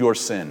with your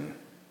sin.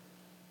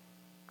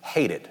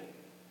 Hate it.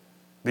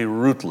 Be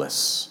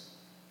ruthless.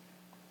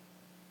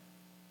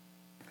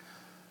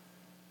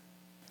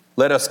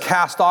 Let us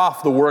cast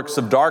off the works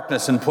of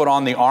darkness and put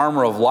on the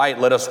armor of light.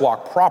 Let us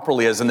walk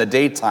properly as in the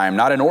daytime,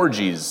 not in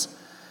orgies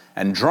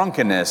and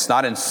drunkenness,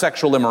 not in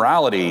sexual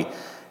immorality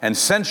and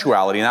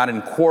sensuality, not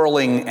in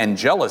quarreling and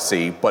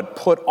jealousy, but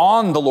put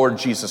on the Lord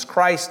Jesus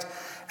Christ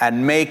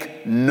and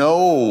make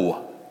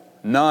no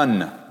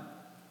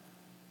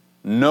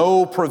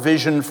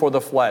provision for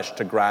the flesh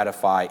to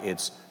gratify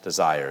its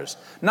desires.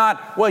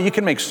 Not, well, you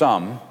can make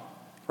some,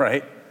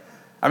 right?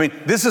 I mean,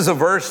 this is a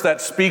verse that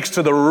speaks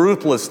to the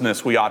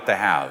ruthlessness we ought to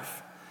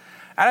have.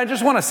 And I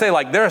just want to say,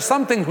 there are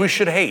some things we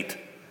should hate.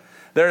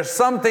 There are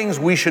some things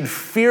we should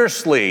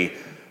fiercely,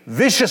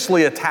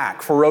 viciously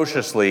attack,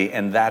 ferociously,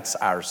 and that's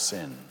our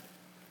sin.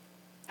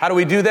 How do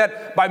we do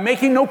that? By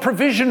making no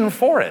provision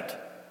for it.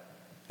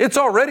 It's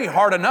already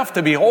hard enough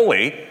to be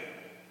holy.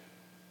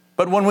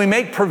 But when we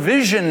make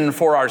provision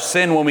for our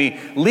sin, when we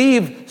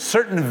leave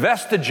certain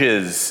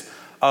vestiges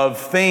of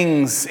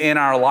things in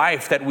our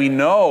life that we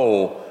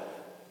know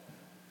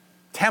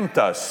tempt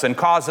us and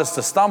cause us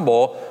to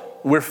stumble,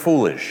 we're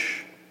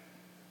foolish.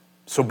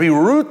 So be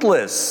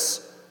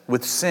ruthless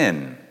with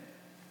sin.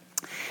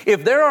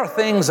 If there are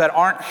things that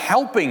aren't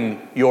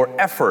helping your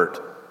effort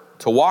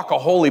to walk a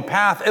holy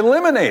path,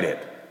 eliminate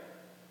it.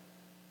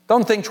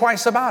 Don't think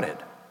twice about it.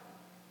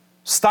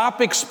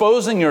 Stop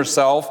exposing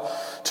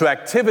yourself to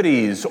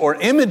activities or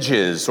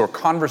images or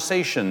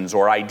conversations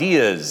or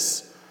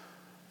ideas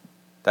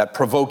that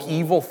provoke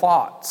evil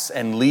thoughts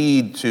and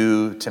lead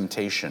to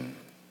temptation.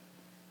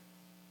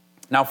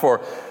 Now,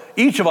 for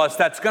each of us,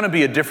 that's going to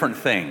be a different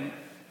thing.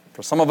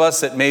 For some of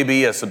us, it may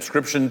be a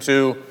subscription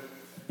to,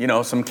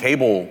 some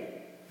cable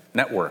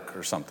network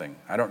or something.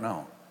 I don't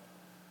know.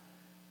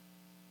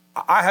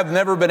 I have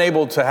never been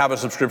able to have a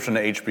subscription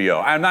to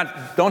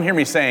HBO. Don't hear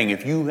me saying,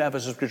 if you have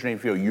a subscription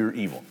to HBO, you're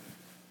evil.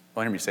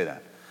 Don't hear me say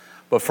that.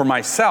 But for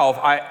myself,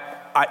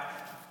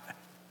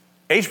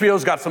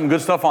 HBO's got some good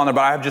stuff on there,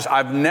 but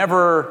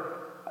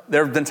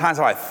there have been times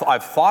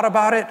I've thought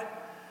about it,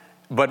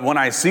 but when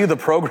I see the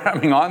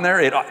programming on there,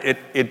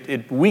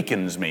 it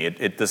weakens me.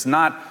 It does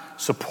not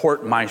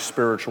support my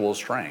spiritual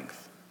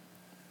strength.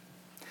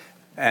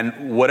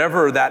 And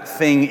whatever that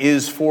thing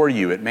is for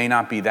you, it may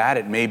not be that.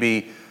 It may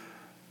be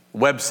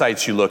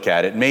websites you look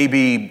at. It may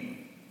be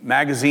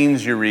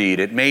magazines you read.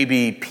 It may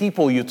be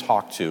people you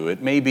talk to.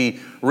 It may be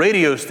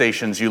radio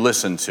stations you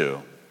listen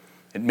to.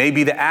 It may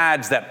be the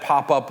ads that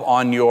pop up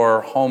on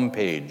your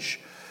homepage.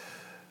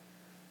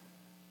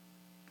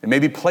 It may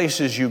be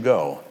places you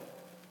go.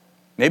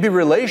 Maybe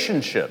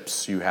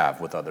relationships you have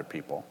with other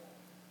people.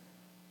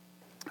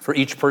 For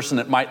each person,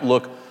 it might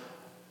look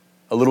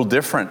a little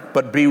different,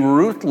 but be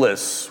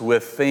ruthless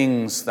with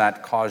things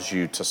that cause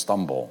you to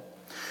stumble.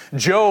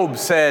 Job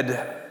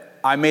said,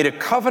 I made a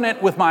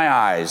covenant with my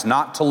eyes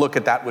not to look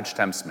at that which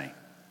tempts me.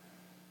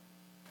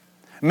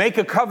 Make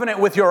a covenant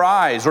with your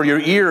eyes or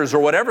your ears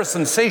or whatever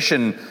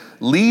sensation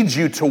leads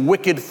you to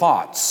wicked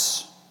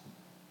thoughts.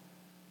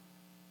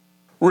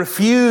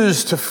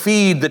 Refuse to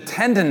feed the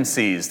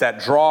tendencies that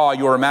draw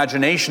your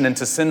imagination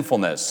into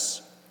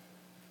sinfulness.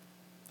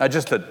 Now,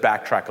 just to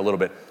backtrack a little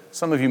bit,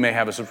 some of you may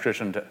have a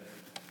subscription to,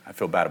 I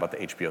feel bad about the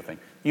HBO thing.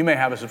 You may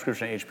have a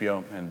subscription to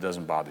HBO and it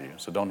doesn't bother you.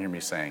 So don't hear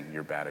me saying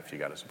you're bad if you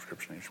got a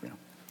subscription to HBO.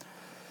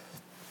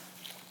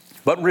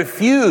 But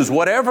refuse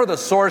whatever the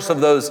source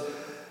of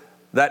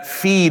that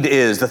feed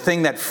is, the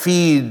thing that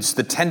feeds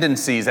the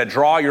tendencies that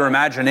draw your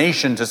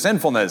imagination to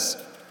sinfulness.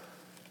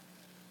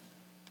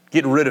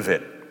 Get rid of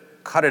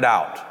it. Cut it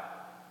out.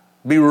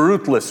 Be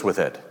ruthless with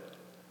it.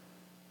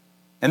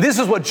 And this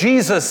is what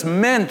Jesus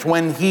meant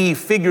when he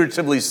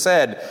figuratively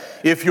said,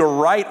 if your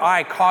right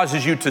eye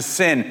causes you to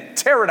sin,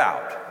 tear it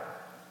out.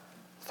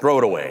 Throw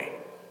it away.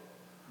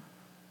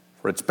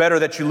 For it's better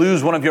that you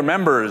lose one of your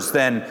members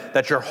than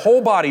that your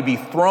whole body be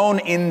thrown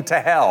into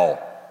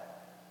hell.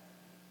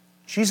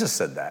 Jesus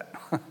said that.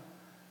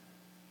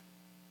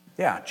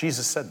 Yeah,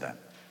 Jesus said that.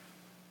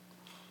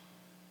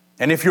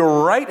 And if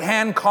your right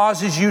hand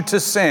causes you to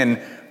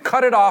sin,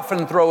 cut it off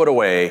and throw it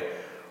away.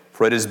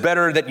 For it is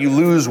better that you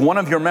lose one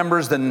of your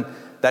members than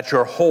that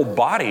your whole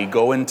body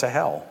go into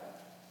hell.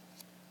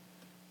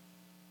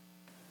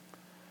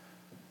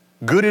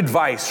 Good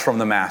advice from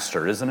the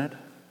master, isn't it?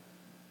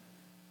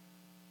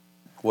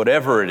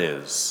 Whatever it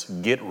is,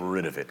 get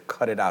rid of it.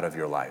 Cut it out of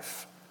your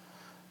life.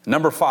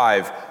 Number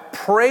 5,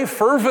 pray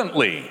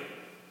fervently.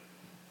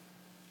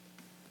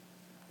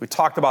 We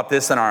talked about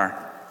this in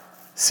our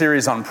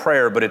series on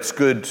prayer, but it's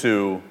good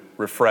to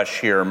refresh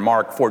here.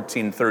 Mark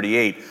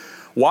 14:38.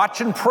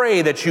 Watch and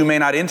pray that you may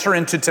not enter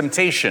into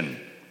temptation.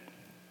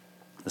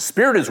 The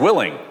spirit is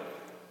willing,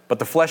 but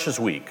the flesh is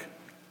weak.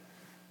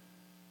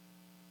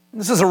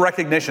 This is a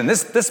recognition.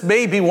 This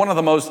may be one of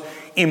the most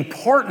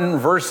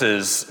important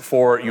verses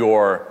for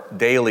your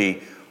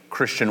daily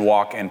Christian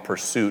walk and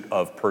pursuit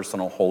of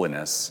personal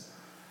holiness.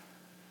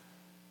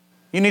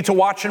 You need to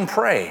watch and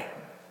pray.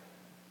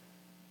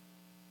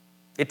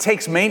 It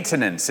takes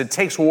maintenance. It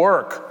takes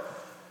work.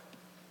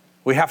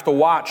 We have to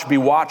watch, be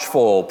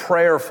watchful,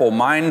 prayerful,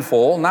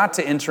 mindful, not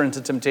to enter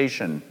into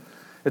temptation.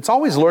 It's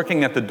always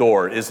lurking at the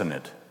door, isn't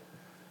it?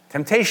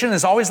 Temptation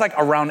is always like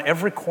around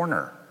every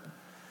corner.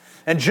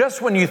 And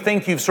just when you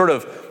think you've sort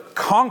of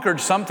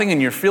conquered something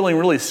and you're feeling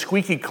really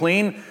squeaky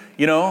clean,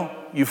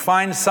 you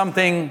find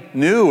something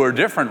new or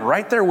different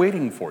right there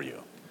waiting for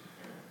you.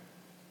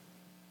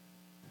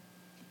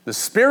 The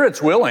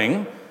spirit's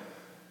willing,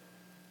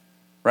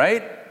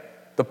 right?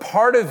 The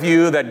part of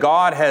you that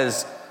God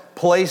has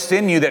placed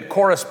in you that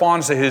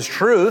corresponds to his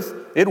truth,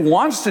 it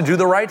wants to do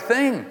the right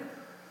thing.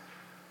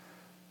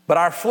 But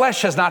our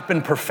flesh has not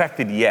been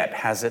perfected yet,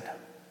 has it?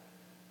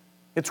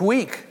 It's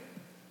weak.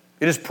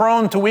 It is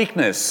prone to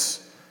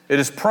weakness. It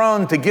is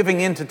prone to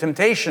giving in to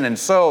temptation, and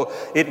so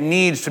it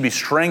needs to be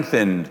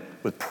strengthened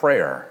with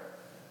prayer.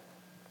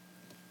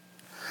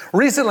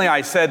 Recently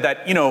I said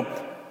that,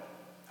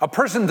 a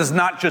person does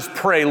not just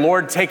pray,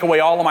 Lord, take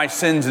away all of my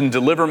sins and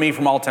deliver me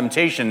from all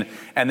temptation,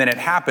 and then it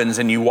happens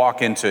and you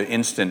walk into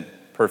instant,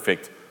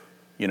 perfect,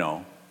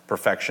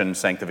 perfection,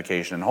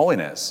 sanctification, and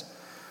holiness.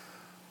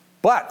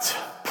 But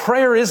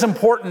prayer is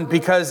important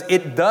because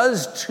it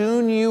does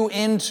tune you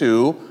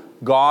into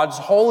God's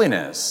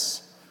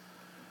holiness.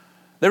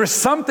 There is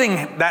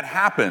something that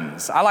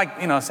happens. I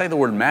like, say the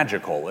word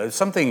magical. There's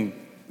something,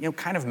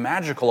 kind of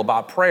magical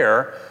about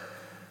prayer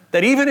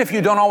that even if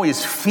you don't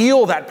always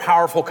feel that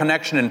powerful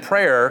connection in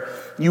prayer,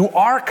 you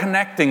are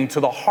connecting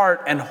to the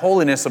heart and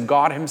holiness of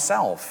God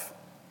himself.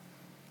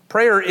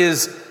 Prayer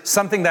is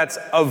something that's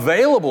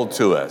available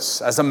to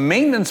us as a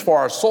maintenance for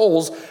our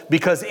souls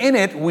because in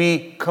it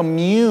we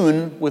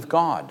commune with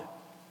God.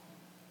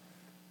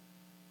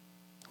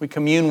 We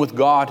commune with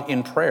God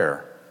in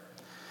prayer.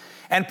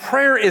 And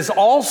prayer is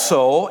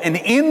also an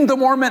in the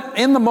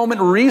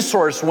moment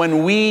resource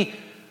when we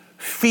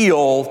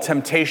feel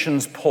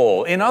temptation's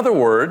pull. In other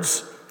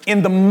words,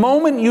 in the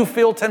moment you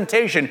feel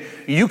temptation,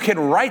 you can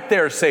right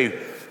there say,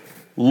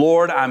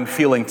 Lord, I'm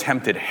feeling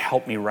tempted.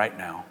 Help me right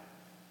now.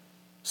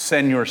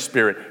 Send your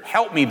spirit.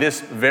 Help me this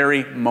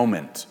very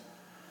moment.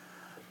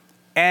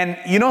 And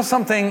you know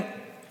something?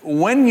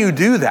 When you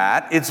do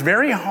that, it's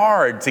very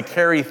hard to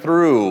carry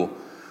through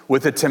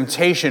with a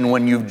temptation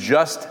when you've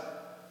just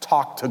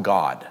talked to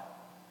God.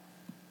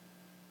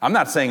 I'm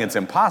not saying it's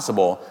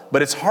impossible,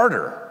 but it's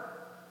harder.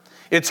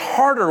 It's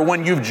harder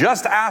when you've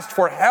just asked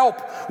for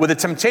help with a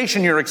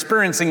temptation you're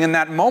experiencing in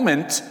that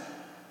moment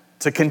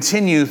to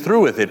continue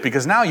through with it,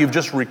 because now you've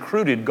just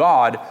recruited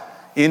God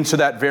into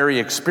that very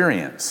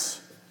experience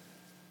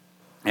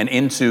and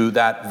into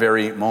that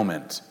very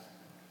moment.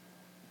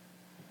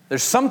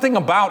 There's something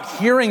about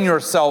hearing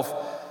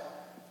yourself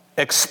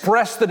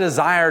express the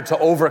desire to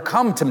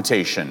overcome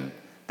temptation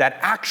that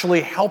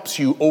actually helps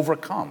you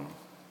overcome.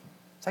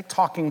 It's like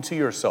talking to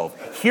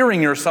yourself,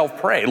 hearing yourself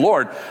pray,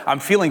 Lord, I'm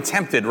feeling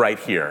tempted right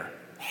here.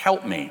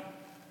 Help me.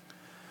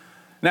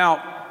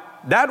 Now,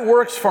 that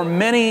works for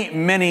many,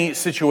 many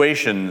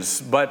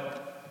situations,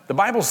 but the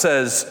Bible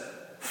says,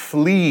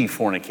 flee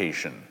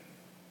fornication.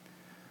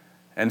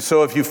 And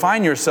so if you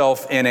find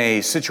yourself in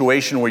a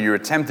situation where you're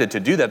tempted to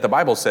do that, the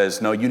Bible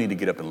says, no, you need to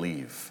get up and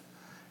leave.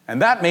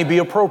 And that may be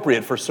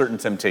appropriate for certain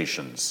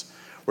temptations,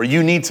 where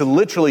you need to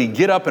literally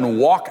get up and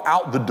walk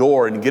out the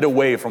door and get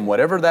away from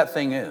whatever that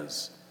thing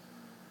is.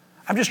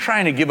 I'm just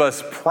trying to give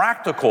us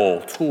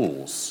practical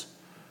tools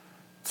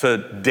to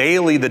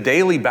the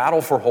daily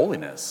battle for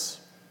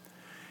holiness.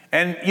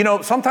 And,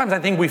 sometimes I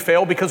think we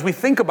fail because we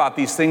think about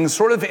these things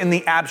sort of in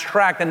the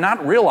abstract and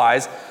not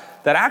realize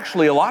that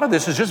actually a lot of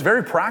this is just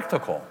very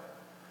practical.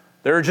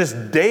 There are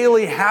just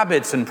daily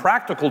habits and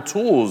practical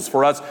tools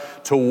for us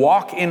to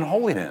walk in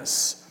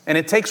holiness. And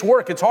it takes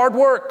work. It's hard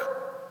work.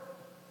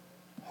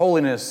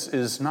 Holiness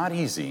is not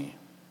easy.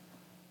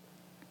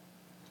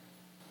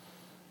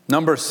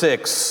 Number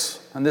 6,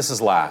 and this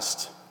is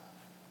last.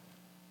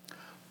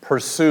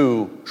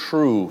 Pursue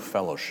true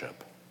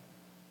fellowship.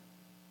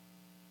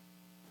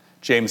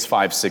 James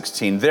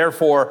 5:16.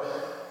 Therefore,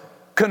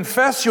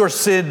 confess your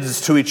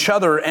sins to each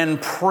other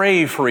and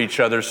pray for each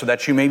other so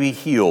that you may be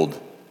healed.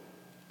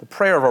 The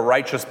prayer of a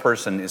righteous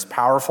person is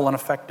powerful and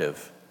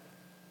effective.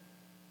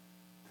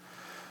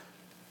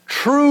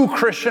 True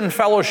Christian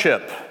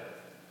fellowship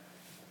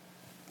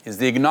is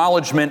the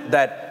acknowledgement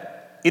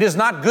that it is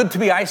not good to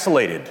be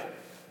isolated.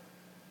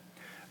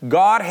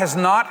 God has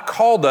not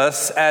called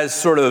us as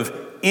sort of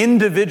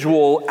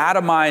individual,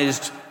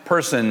 atomized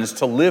persons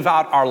to live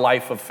out our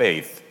life of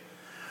faith.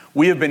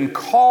 We have been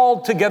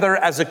called together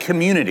as a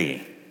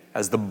community,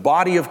 as the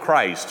body of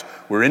Christ.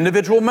 We're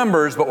individual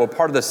members, but we're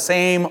part of the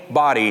same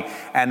body.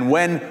 And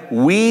when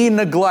we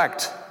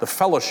neglect the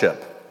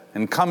fellowship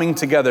and coming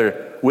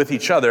together with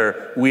each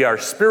other, we are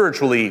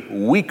spiritually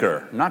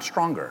weaker, not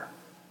stronger.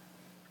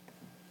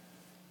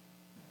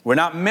 We're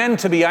not meant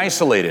to be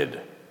isolated.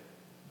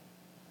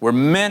 We're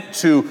meant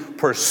to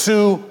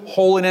pursue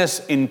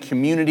holiness in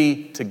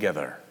community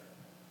together.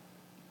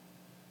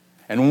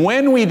 And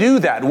when we do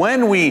that,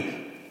 when we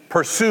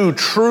pursue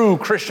true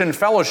Christian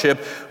fellowship,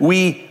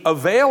 we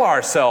avail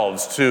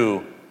ourselves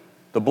to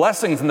the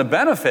blessings and the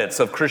benefits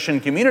of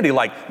Christian community,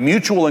 like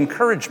mutual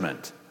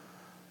encouragement,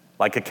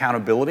 like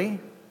accountability.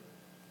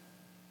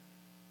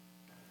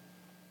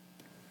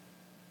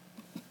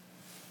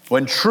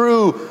 When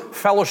true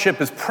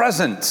fellowship is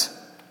present,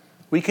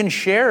 we can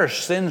share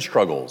sin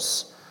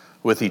struggles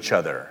with each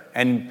other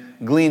and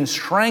glean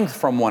strength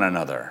from one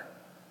another.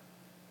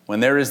 When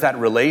there is that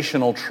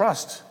relational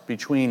trust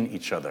between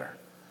each other.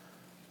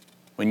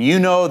 When you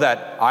know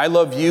that I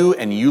love you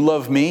and you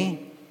love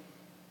me,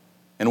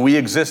 and we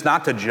exist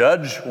not to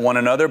judge one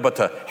another, but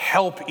to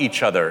help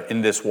each other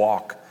in this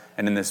walk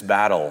and in this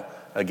battle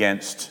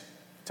against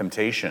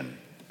temptation.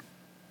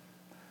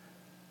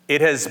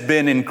 It has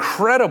been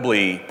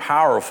incredibly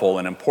powerful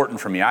and important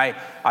for me.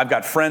 I've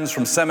got friends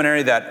from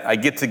seminary that I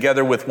get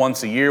together with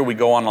once a year. We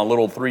go on a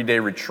little 3-day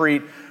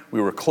retreat.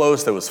 We were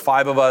close. There was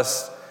 5 of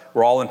us.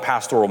 We're all in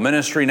pastoral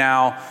ministry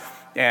now.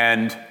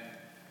 And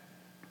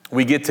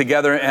we get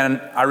together,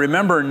 and I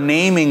remember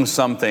naming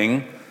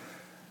something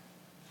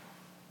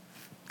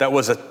that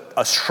was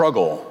a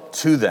struggle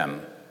to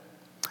them.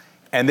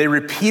 And they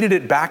repeated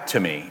it back to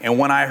me. And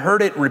when I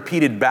heard it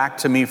repeated back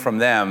to me from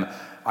them,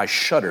 I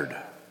shuddered.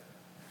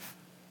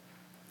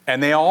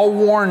 And they all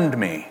warned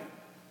me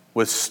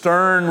with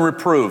stern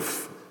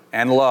reproof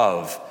and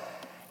love.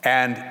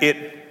 And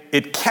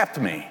it kept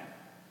me.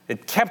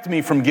 It kept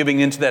me from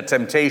giving into that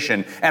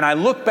temptation. And I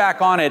look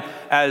back on it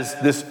as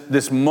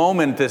this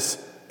moment,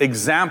 this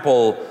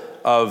example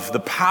of the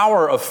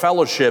power of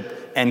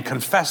fellowship and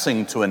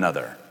confessing to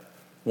another,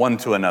 one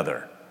to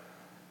another.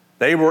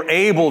 They were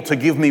able to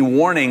give me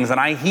warnings, and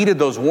I heeded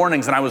those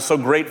warnings, and I was so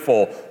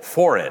grateful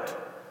for it.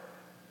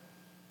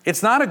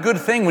 It's not a good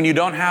thing when you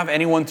don't have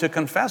anyone to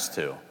confess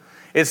to.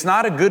 It's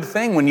not a good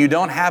thing when you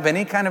don't have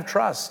any kind of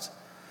trust.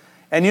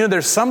 And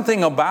there's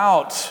something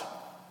about,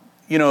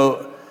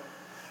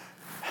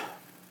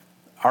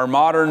 our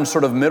modern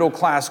sort of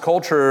middle-class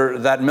culture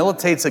that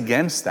militates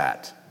against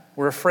that.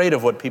 We're afraid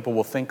of what people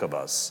will think of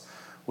us.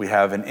 We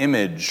have an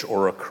image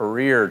or a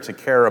career to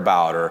care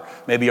about, or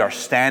maybe our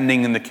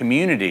standing in the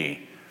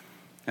community.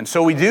 And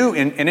so we do,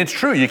 and it's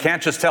true, you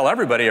can't just tell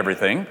everybody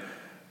everything,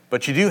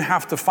 but you do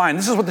have to find,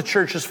 this is what the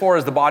church is for,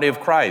 as the body of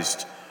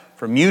Christ,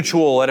 for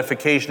mutual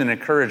edification and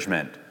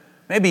encouragement.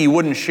 Maybe you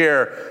wouldn't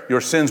share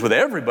your sins with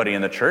everybody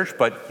in the church,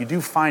 but you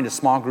do find a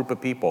small group of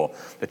people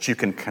that you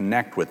can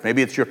connect with.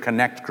 Maybe it's your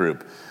connect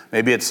group.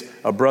 Maybe it's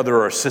a brother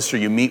or a sister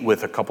you meet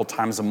with a couple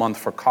times a month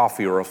for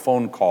coffee or a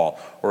phone call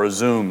or a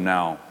Zoom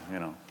now,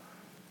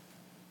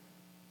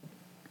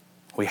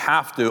 We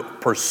have to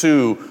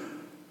pursue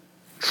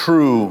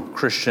true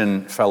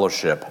Christian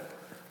fellowship.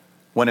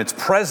 When it's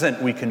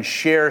present, we can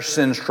share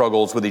sin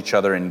struggles with each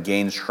other and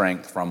gain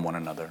strength from one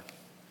another.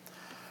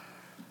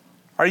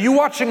 Are you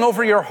watching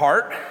over your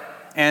heart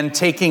and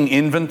taking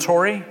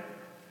inventory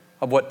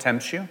of what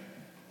tempts you?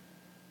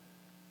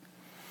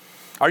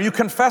 Are you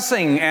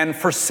confessing and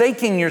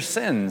forsaking your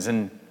sins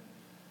in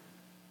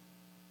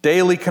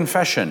daily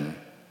confession?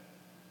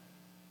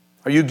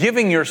 Are you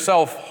giving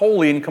yourself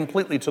wholly and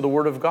completely to the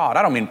Word of God?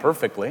 I don't mean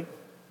perfectly.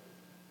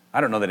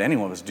 I don't know that any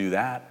of us do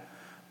that.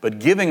 But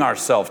giving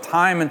ourselves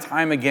time and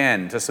time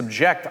again to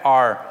subject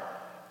our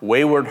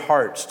wayward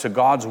hearts to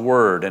God's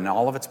Word and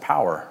all of its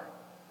power.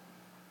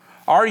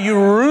 Are you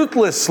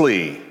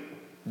ruthlessly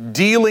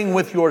dealing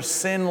with your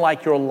sin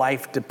like your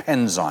life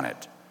depends on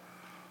it?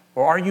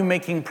 Or are you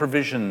making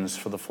provisions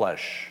for the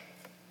flesh?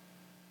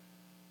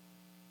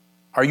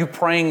 Are you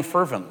praying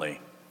fervently?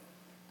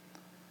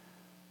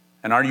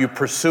 And are you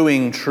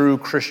pursuing true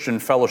Christian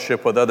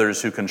fellowship with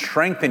others who can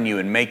strengthen you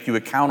and make you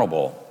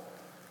accountable?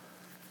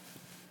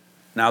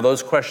 Now,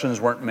 those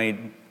questions weren't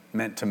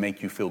meant to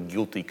make you feel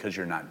guilty because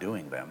you're not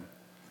doing them.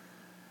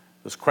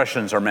 Those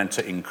questions are meant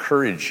to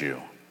encourage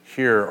you.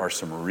 Here are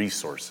some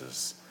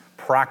resources,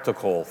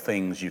 practical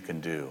things you can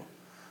do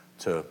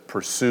to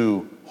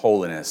pursue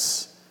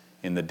holiness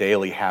in the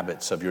daily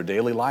habits of your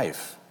daily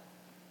life.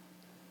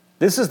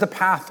 This is the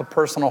path of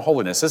personal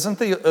holiness. Isn't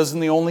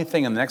the only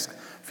thing. In the next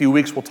few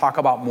weeks we'll talk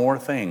about more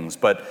things,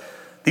 but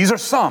these are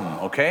some,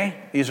 okay?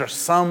 These are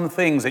some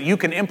things that you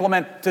can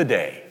implement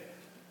today,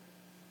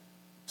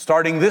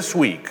 starting this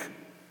week.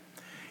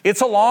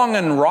 It's a long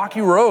and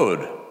rocky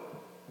road,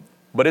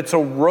 but it's a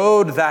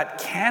road that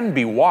can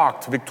be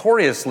walked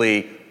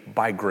victoriously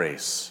by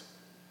grace.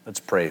 Let's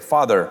pray.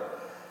 Father,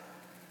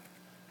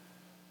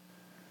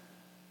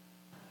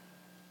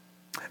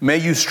 may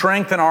you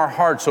strengthen our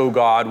hearts, O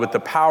God, with the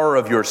power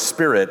of your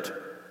Spirit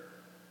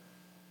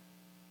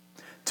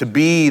to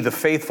be the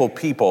faithful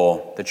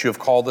people that you have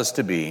called us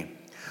to be.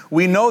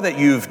 We know that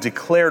you've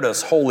declared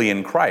us holy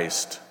in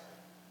Christ.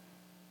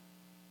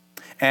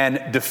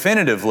 And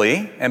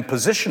definitively and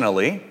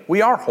positionally,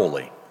 we are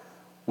holy.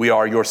 We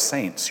are your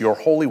saints, your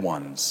holy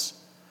ones.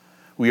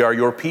 We are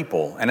your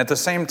people. And at the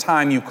same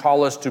time, you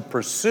call us to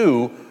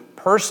pursue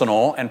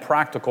personal and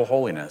practical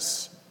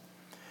holiness.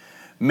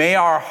 May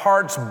our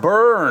hearts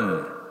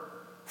burn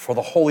for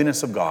the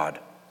holiness of God.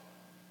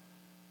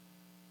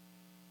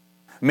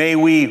 May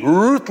we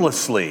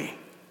ruthlessly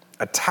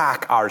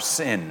attack our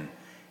sin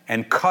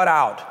and cut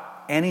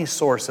out any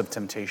source of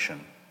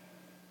temptation.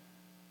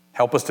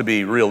 Help us to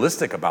be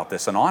realistic about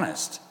this and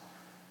honest,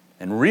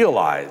 and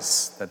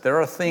realize that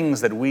there are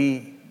things that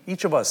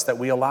each of us, that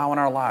we allow in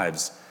our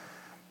lives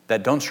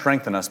that don't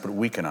strengthen us but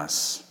weaken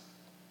us.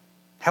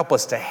 Help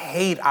us to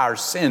hate our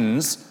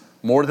sins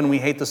more than we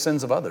hate the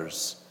sins of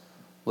others,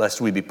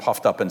 lest we be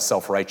puffed up in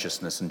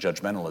self-righteousness and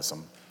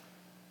judgmentalism.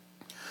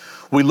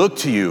 We look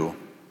to you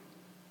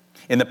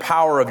in the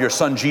power of your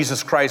Son,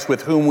 Jesus Christ,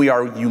 with whom we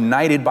are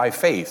united by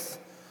faith,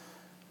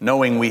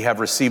 knowing we have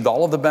received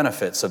all of the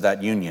benefits of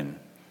that union.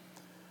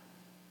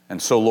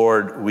 And so,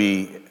 Lord,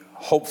 we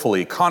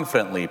hopefully,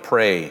 confidently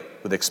pray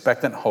with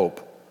expectant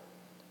hope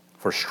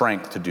for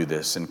strength to do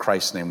this. In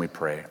Christ's name we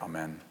pray.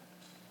 Amen.